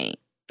mutual thing.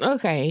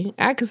 Okay,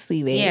 I can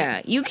see that.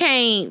 Yeah, you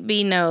can't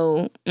be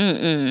no.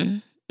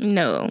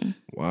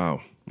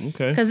 Wow.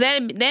 Okay. Because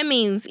that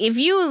means if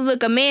you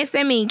look a mess,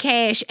 that means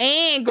cash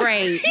and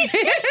grades.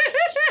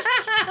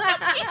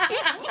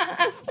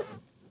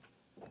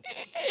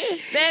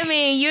 That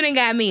means you done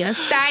got me a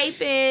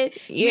stipend.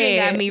 You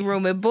done got me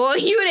room and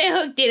board. You done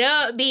hooked it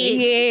up, bitch.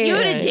 Yeah.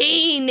 You the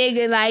dean,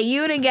 nigga. Like,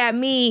 you done got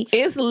me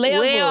It's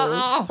levels. well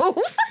off.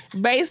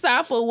 Based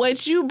off of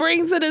what you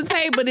bring to the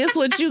table, this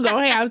what you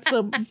gonna have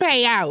to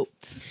pay out.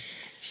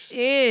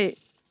 Shit.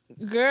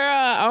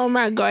 Girl, oh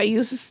my God,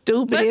 you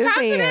stupid But as talk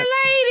hell. to that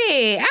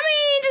lady. I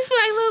mean, just be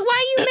like, look,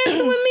 why you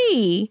messing with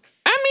me?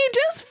 I mean,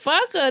 just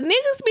fuck her.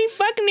 Niggas be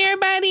fucking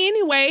everybody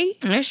anyway.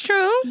 That's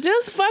true.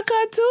 Just fuck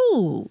her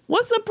too.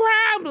 What's the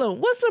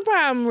problem? What's the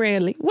problem,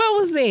 really? What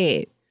was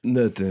that?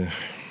 Nothing.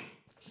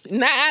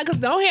 Nah, cause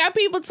don't have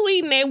people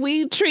tweeting that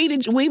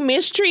we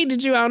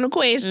mistreated you on the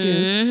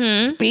questions.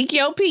 Mm-hmm. Speak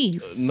your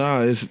piece.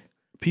 Nah, it's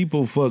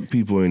people fuck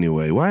people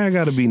anyway. Why I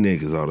gotta be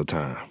niggas all the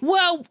time?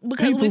 Well,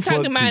 because People we're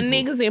talking fuck about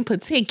people. niggas in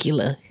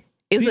particular.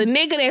 It's a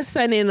nigga that's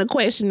sending a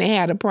question that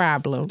had a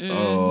problem.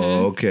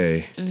 Oh,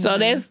 okay. So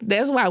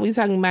that's why we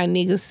talking about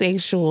niggas'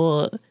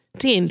 sexual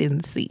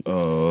tendencies.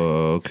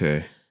 Oh,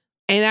 okay.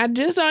 And I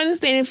just don't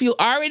understand, if you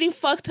already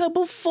fucked her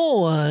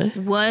before,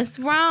 What's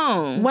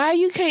wrong? why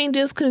you can't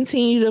just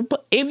continue to...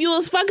 If you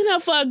was fucking her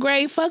for a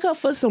grade, fuck her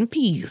for some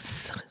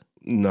peace.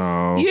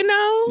 No. You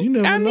know? You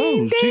never I know.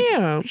 mean,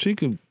 damn. She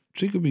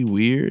could be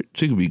weird.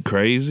 She could be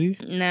crazy.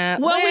 Nah.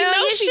 Well, we know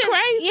you she should-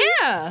 crazy.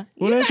 Yeah.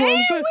 Well, that's what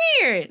I'm saying.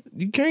 Weird.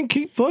 You can't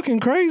keep fucking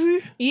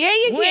crazy. Yeah,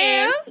 you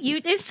can. Well,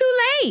 it's too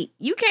late.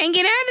 You can't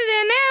get out of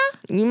there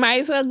now. You might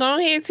as well go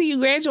ahead till you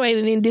graduate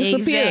and then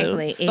disappear.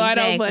 Exactly, Start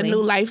over a exactly.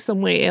 new life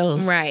somewhere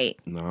else. Right.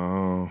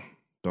 No,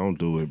 don't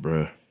do it,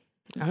 bruh.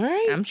 All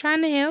right. I'm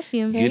trying to help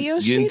you. Have your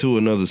Get shit. into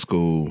another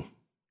school.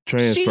 She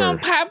gonna Transfer.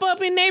 pop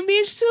up in that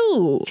bitch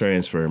too.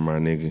 Transfer, my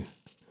nigga.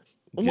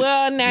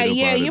 Well, now, get up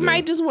yeah, outta you there.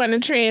 might just want to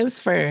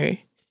transfer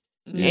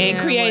and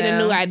create a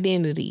new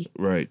identity.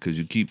 Right, because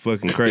you keep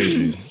fucking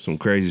crazy. Some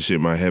crazy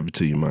shit might happen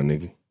to you, my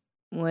nigga.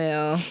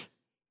 Well,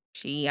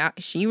 she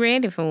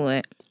ready for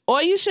it.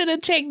 Or you should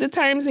have checked the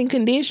terms and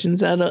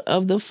conditions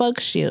of the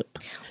fuck ship.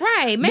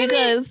 Right. Maybe.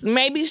 Because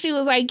maybe she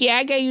was like, yeah,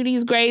 I gave you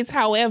these grades.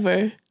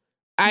 However,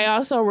 I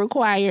also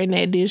require an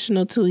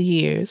additional 2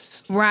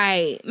 years.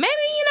 Right. Maybe,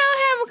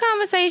 have a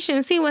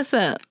conversation. See what's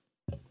up.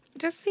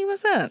 Just see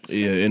what's up.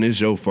 Yeah, and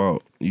it's your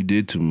fault. You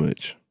did too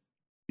much.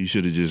 You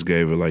should have just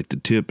gave her like the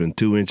tip and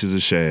 2 inches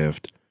of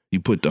shaft. You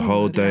put the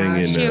whole thing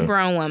in She a there.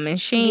 grown woman.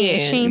 She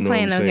ain't You know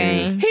playing what no I'm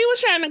saying? game. He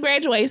was trying to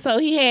graduate, so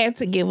he had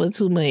to give her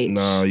too much.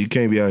 Nah, you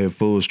can't be out here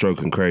full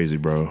stroking crazy,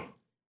 bro.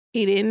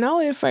 He didn't know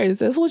at first.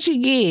 That's what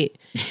you get.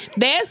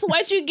 That's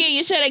what you get.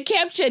 You should have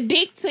kept your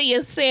dick to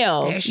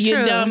yourself. That's you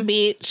true. dumb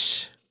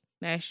bitch.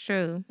 That's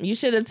true. You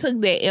should have took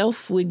that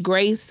F with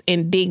grace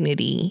and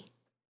dignity.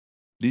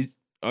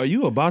 Are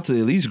you about to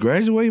at least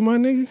graduate, my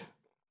nigga?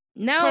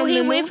 No, From he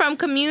the went from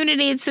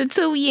community to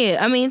 2 year.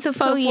 I mean, to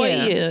 4 For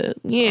year.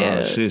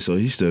 Yeah. Oh shit, so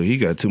he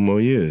got 2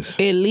 more years.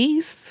 At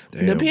least.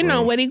 Damn, Depending bro.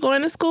 on what he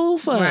going to school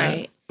for.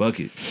 Right. Fuck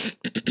it.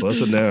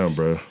 Bust it down,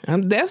 bro.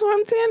 That's what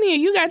I'm telling you.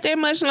 You got that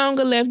much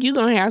longer left. You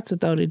going to have to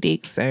throw the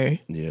dick, sir.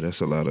 Yeah, that's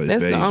a lot of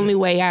That's evasion. the only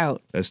way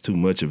out. That's too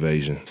much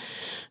evasion.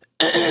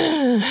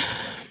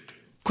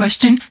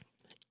 Question.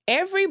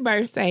 Every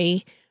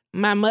birthday,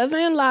 my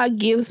mother-in-law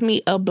gives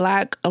me a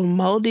block of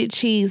molded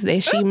cheese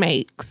that she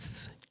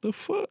makes. The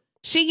fuck?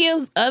 She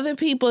gives other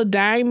people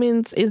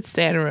diamonds,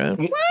 etc.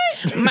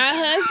 What? My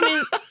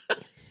husband...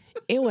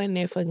 It wasn't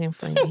that fucking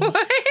funny.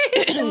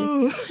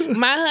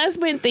 My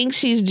husband thinks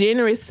she's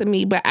generous to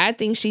me, but I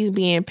think she's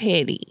being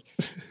petty.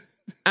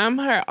 I'm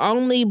her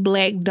only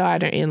black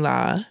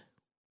daughter-in-law.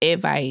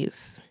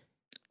 Advice.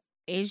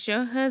 Is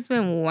your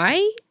husband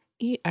white?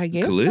 Yeah, I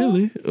guess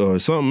Clearly. Or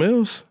something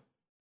else.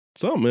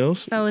 Something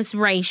else. So it's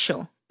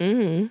racial. So.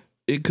 Mm-hmm.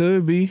 It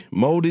could be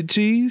molded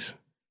cheese.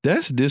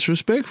 That's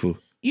disrespectful.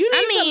 You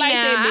need to light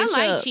that I bitch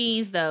like up.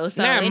 cheese though.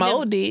 So Not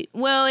molded.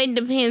 Well, it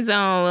depends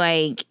on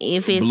like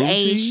if it's Blue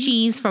aged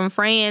cheese from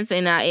France,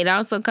 and it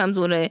also comes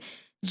with a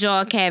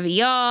jar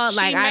caviar. She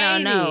Like I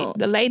don't made know. it.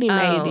 The lady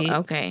made it.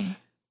 Okay.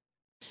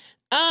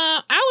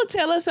 I would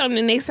tell her something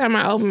the next time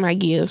I open my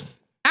gift.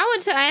 I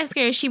would ask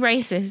her, is she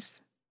racist?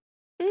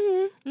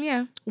 Mm-hmm.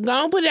 Yeah. Go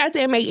on, put it out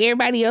there and make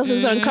everybody else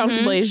as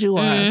uncomfortable as you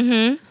are.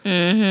 Mm-hmm.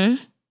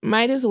 Mm-hmm.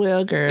 Might as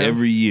well, girl.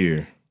 Every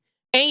year.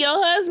 And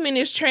your husband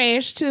is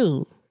trash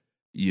too.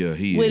 Yeah,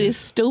 he with is. his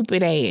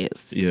stupid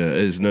ass. Yeah,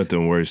 it's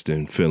nothing worse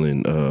than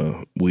feeling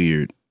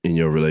weird in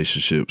your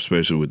relationship,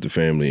 especially with the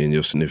family and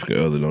your significant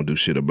other don't do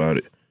shit about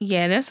it.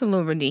 Yeah, that's a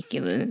little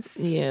ridiculous.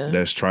 Yeah.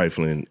 That's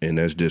trifling and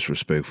that's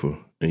disrespectful.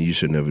 And you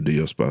should never do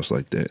your spouse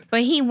like that.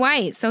 But he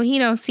white, so he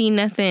don't see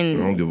nothing.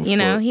 I don't give a you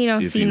know, fuck he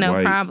don't if see he no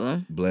white,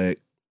 problem. Black,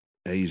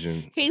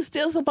 Asian. He's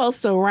still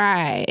supposed to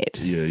ride.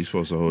 Yeah, he's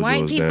supposed to hold White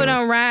yours people down.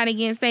 don't ride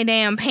against their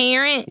damn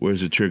parents.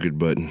 Where's the triggered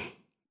button?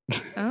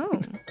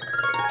 Oh.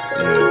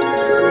 Yeah.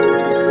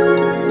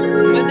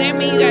 But that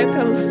means you gotta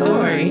tell a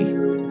story.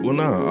 Well,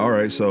 nah. All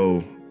right.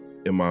 So,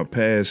 in my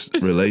past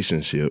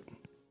relationship,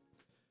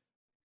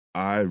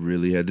 I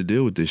really had to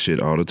deal with this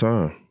shit all the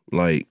time.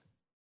 Like,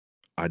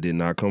 I did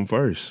not come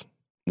first.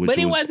 But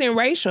it wasn't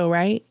racial,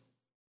 right?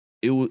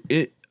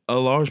 A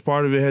large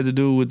part of it had to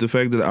do with the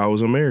fact that I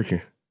was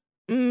American.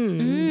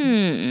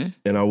 Mm.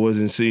 And I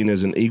wasn't seen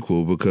as an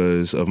equal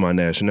because of my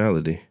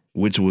nationality,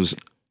 which was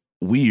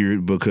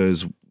weird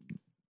because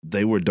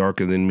they were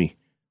darker than me.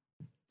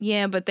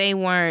 Yeah, but they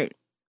weren't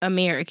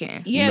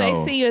American. Yeah,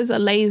 No. they see you as a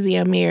lazy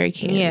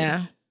American.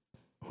 Yeah.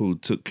 Who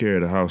took care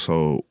of the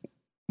household.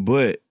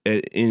 But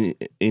at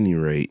any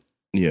rate,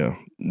 yeah,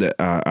 that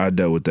I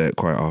dealt with that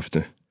quite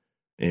often.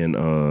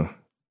 And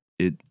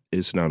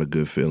it's not a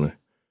good feeling.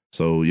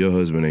 So your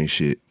husband ain't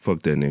shit.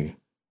 Fuck that nigga.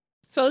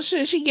 So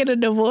should she get a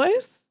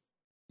divorce?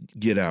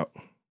 Get out.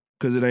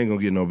 Because it ain't going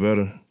to get no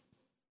better.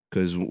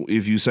 Because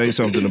if you say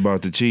something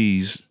about the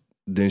cheese,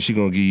 then she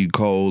going to give you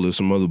coal or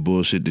some other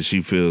bullshit that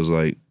she feels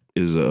like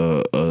is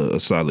a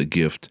solid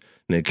gift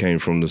that came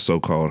from the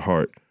so-called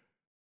heart.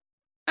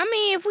 I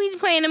mean, if we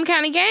playing them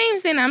kind of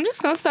games, then I'm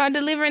just going to start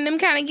delivering them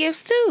kind of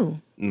gifts too.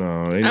 No,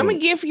 I'm going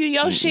to give you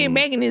your shit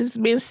back, and it's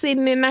been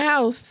sitting in the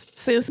house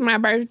since my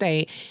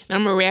birthday.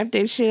 I'm going to wrap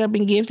that shit up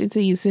and gift it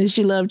to you since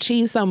you love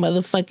cheese so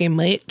motherfucking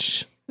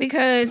much.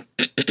 Because,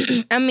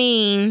 I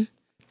mean...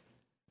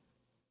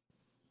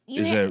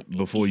 Is that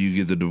before you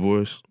get the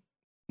divorce?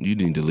 You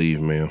need to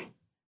leave, ma'am.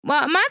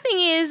 Well, my thing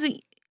is,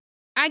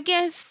 I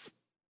guess,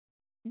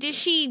 did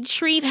she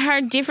treat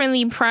her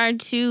differently prior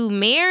to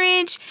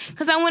marriage?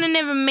 Because I would have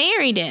never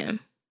married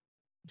him.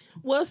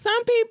 Well,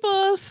 some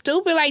people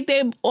stupid like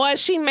that, or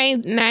she may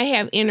not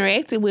have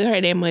interacted with her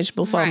that much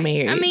before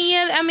marriage. I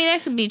mean,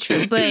 that could be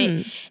true. But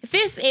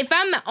if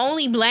I'm the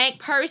only black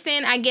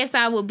person, I guess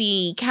I would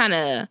be kind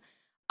of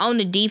on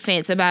the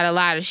defense about a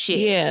lot of shit.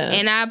 Yeah.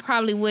 And I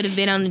probably would have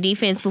been on the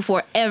defense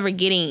before ever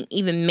getting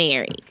even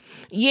married.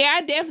 Yeah,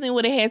 I definitely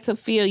would have had to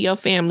feel your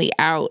family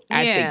out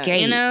at the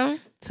gate. You know?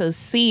 To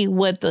see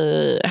how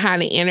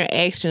the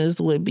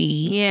interactions would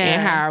be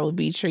and how it would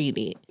be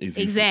treated.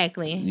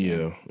 Exactly.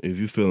 Yeah. If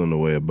you're feeling the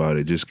way about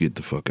it, just get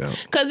the fuck out.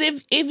 Because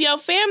if your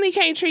family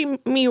can't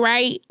treat me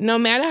right, no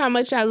matter how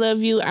much I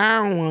love you, I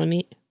don't want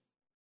it.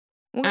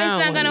 Well,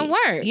 it's not going to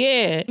work.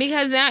 Yeah.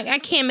 Because I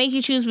can't make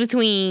you choose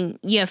between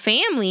your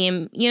family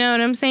and, you know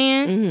what I'm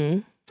saying? Mm-hmm.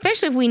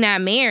 Especially if we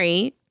not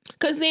married.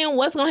 Because then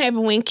what's going to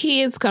happen when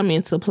kids come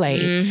into play?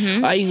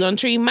 Mm-hmm. Are you going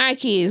to treat my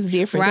kids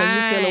different because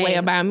you feel a way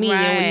about me?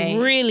 Then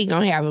we really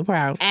going to have a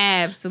problem.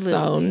 Absolutely.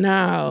 So,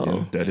 no.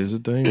 Yeah, that is a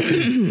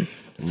thing.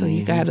 So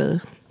you got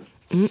to,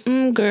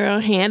 girl,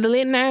 handle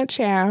it now,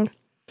 child.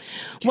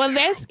 Well,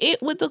 that's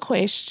it with the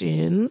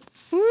questions.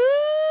 Woo!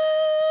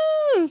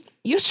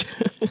 You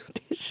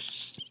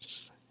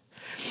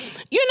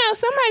know,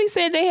 somebody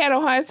said they had a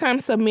hard time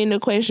submitting a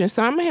question,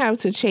 so I'm going to have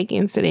to check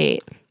into that.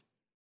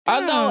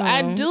 Although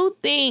I do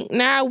think,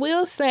 now I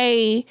will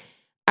say,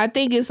 I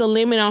think it's a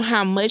limit on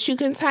how much you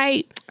can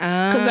type.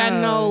 Because I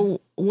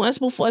know once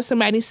before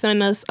somebody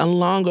sent us a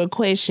longer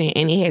question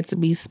and it had to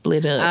be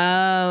split up.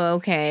 Oh,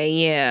 okay,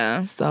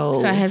 yeah. So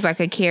it has like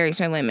a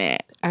character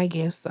limit. I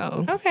guess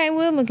so. Okay,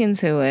 we'll look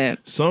into it.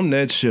 Sum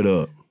that shit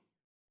up.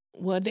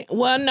 Well,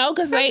 no,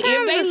 because if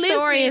they a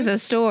story is a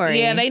story.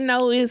 Yeah, they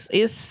know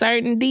it's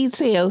certain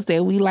details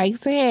that we like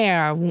to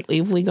have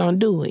if we gonna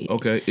do it.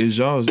 Okay, is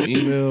y'all's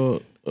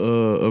email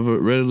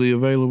readily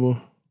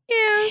available?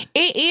 Yeah,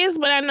 it is,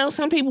 but I know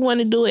some people want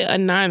to do it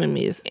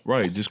anonymous.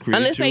 Right, just create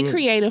unless they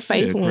create a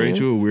fake one. Create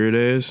you a weird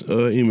ass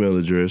email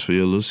address for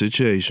your little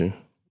situation.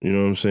 You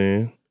know what I'm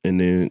saying? And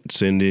then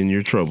send in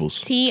your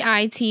troubles.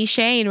 TIT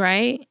Shade,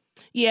 right?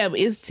 Yeah,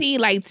 it's T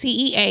like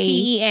TEA.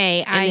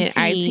 TEA and then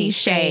IT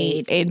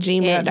Shade at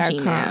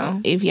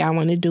gmail.com. If y'all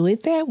want to do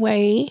it that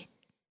way,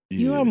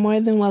 You are more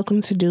than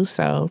welcome to do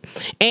so.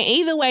 And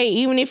either way,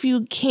 even if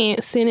you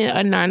can't send it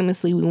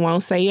anonymously, we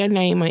won't say your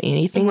name or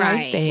anything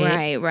like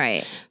that.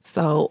 Right.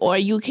 So, or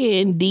you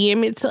can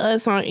DM it to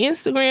us on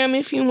Instagram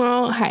if you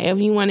want, however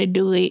you want to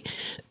do it.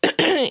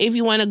 If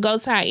you want to go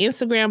to our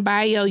Instagram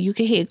bio, you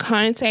can hit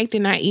contact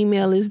and our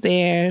email is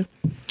there.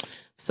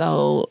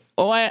 So,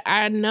 or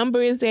our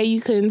number is there.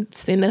 You can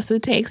send us a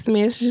text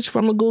message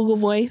from a Google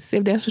Voice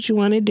if that's what you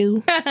want to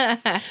do.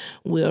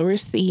 We'll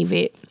receive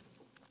it.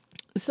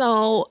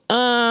 So,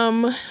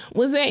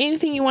 was there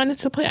anything you wanted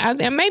to put out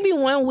there? Maybe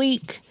one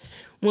week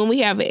when we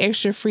have an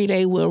extra free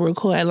day, we'll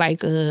record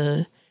like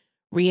a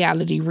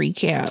reality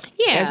recap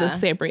as a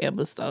separate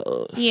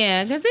episode.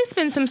 Yeah, because there's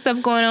been some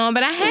stuff going on,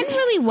 but I hadn't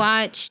really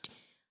watched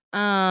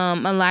a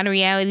lot of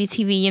reality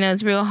TV. You know,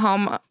 it's real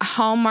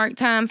Hallmark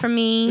time for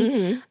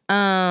me.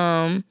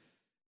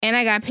 And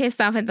I got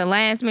pissed off at the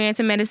last Married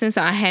to Medicine,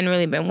 so I hadn't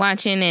really been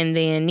watching. And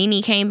then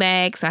Nene came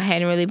back, so I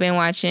hadn't really been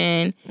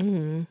watching.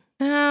 You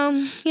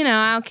know,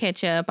 I'll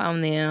catch up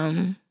on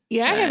them.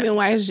 Yeah, I haven't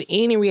watched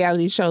any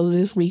reality shows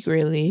this week,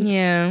 really.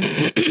 Yeah.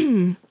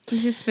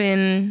 It's just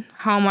been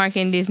Hallmark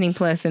and Disney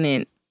Plus in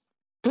it.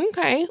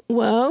 Okay,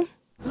 well.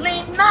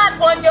 Lean not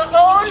on your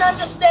own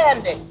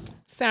understanding.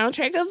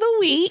 Soundtrack of the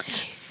week.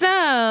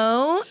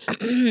 So,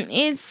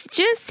 it's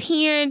just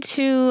here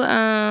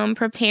to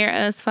prepare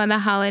us for the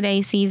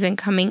holiday season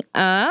coming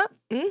up.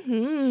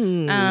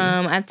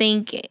 I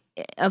think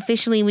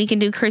officially we can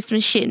do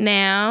Christmas shit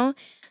now.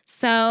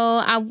 So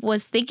I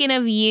was thinking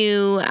of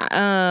you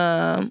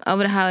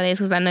over the holidays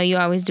because I know you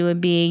always do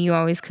it big. You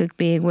always cook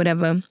big,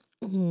 whatever.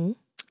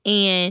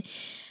 And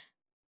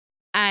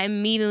I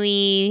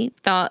immediately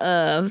thought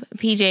of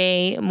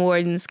PJ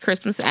Morton's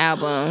Christmas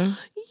album.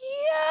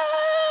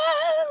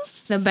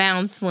 Yes! The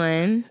Bounce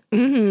one.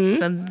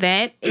 So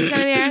that is going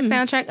to be our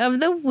soundtrack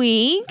of the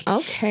week.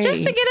 Okay.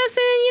 Just to get us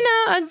in, you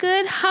know, a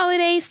good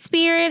holiday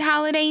spirit,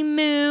 holiday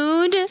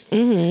mood.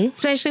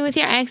 Especially with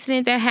your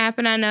accident that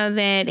happened. I know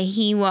that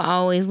he will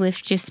always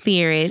lift your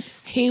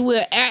spirits. He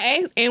will.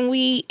 And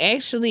we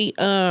actually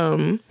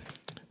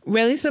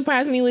really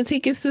surprised me with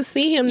tickets to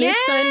see him this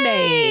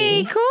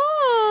Sunday.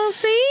 Cool.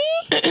 See?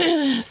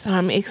 So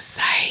I'm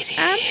excited.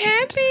 I'm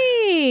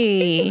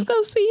happy. Let's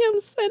go see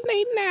him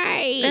Sunday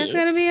night. That's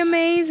going to be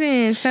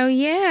amazing. So,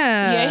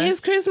 yeah. Yeah,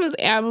 his Christmas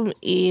album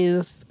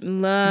is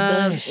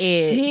Love it.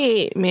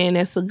 Shit, man,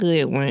 that's a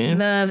good one.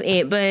 Love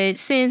it. But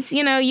since,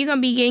 you know, you're going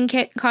to be getting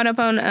caught up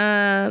on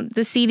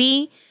the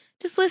CD,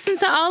 just listen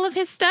to all of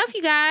his stuff,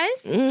 you guys.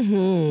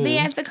 Be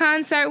at the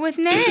concert with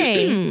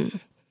Nay.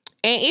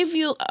 And if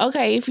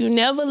you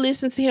never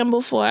listened to him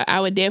before, I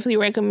would definitely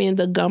recommend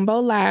the Gumbo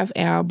Live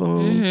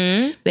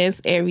album. That's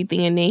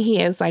everything. And then he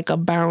has like a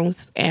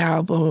Bounce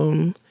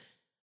album.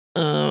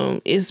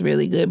 It's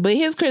really good. But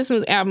his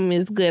Christmas album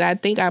is good. I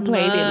think I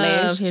played it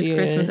last year. His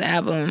Christmas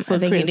album. I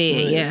think Christmas. you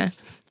did, yeah.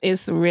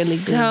 It's really good.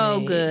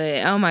 So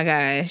good. Oh my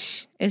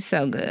gosh. It's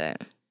so good.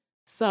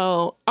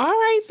 So, all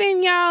right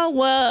then, y'all.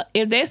 Well,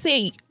 if that's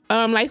it,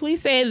 like we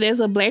said,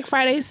 there's a Black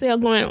Friday sale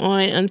going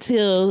on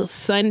until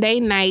Sunday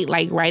night,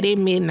 like right at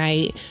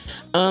midnight.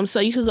 So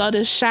you can go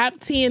to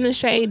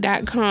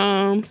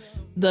shopteaintheshade.com.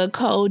 The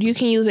code you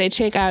can use at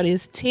checkout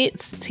is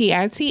TITS,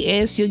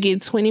 TITS. You'll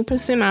get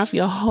 20% off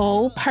your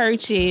whole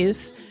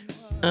purchase.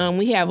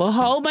 We have a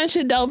whole bunch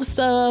of dope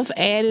stuff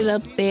added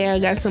up there.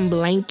 Got some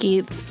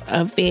blankets,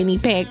 a fanny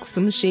pack,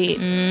 some shit.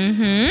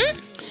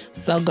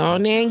 So go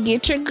on there and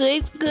get your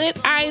good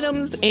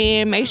items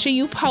and make sure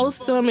you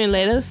post them and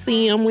let us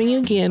see them when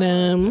you get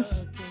them.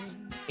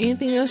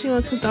 Anything else you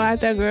want to throw out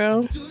there,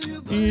 girl?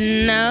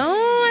 No,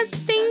 I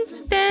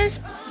think that's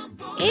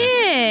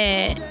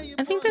it.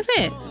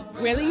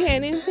 Really, you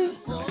had anything?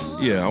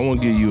 Yeah, I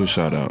want to give you a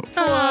shout out.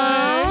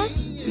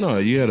 Aww. No,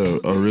 you had a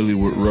really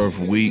rough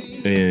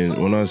week, and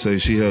when I say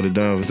she held it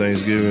down for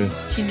Thanksgiving,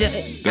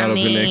 got up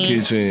in that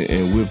kitchen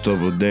and whipped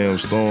up a damn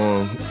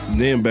storm.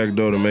 Then back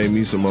door to make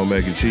me some more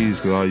mac and cheese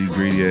because all you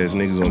greedy ass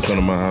niggas gonna come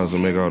to my house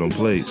and make all them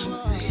plates.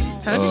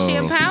 Told you she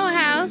a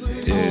powerhouse.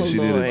 Yeah, she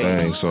did a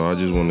thing. So I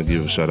just want to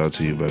give a shout out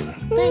to you, baby.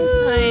 Thanks,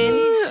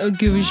 honey. I'll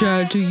give a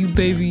shout out to you,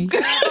 baby.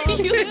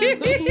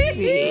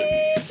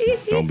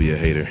 Don't be a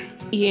hater.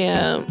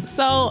 Yeah.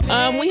 So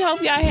we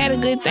hope y'all had a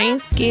good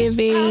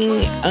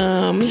Thanksgiving.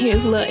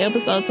 Here's a little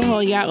episode to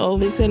hold y'all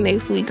over till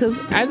next week because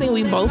I think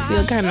we both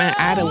feel kind of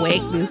out of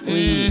whack this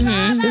week.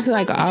 This is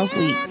like an off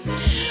week.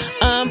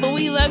 But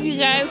we love you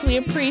guys. We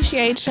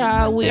appreciate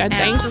y'all. We are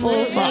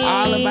thankful for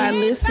all of our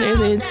listeners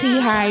and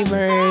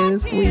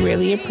T-Hivers. We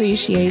really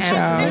appreciate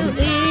y'all.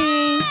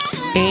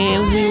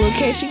 And we will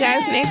catch you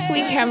guys next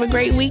week. Have a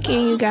great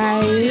weekend, you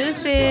guys.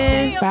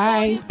 Deuces.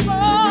 Bye.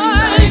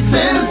 Life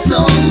is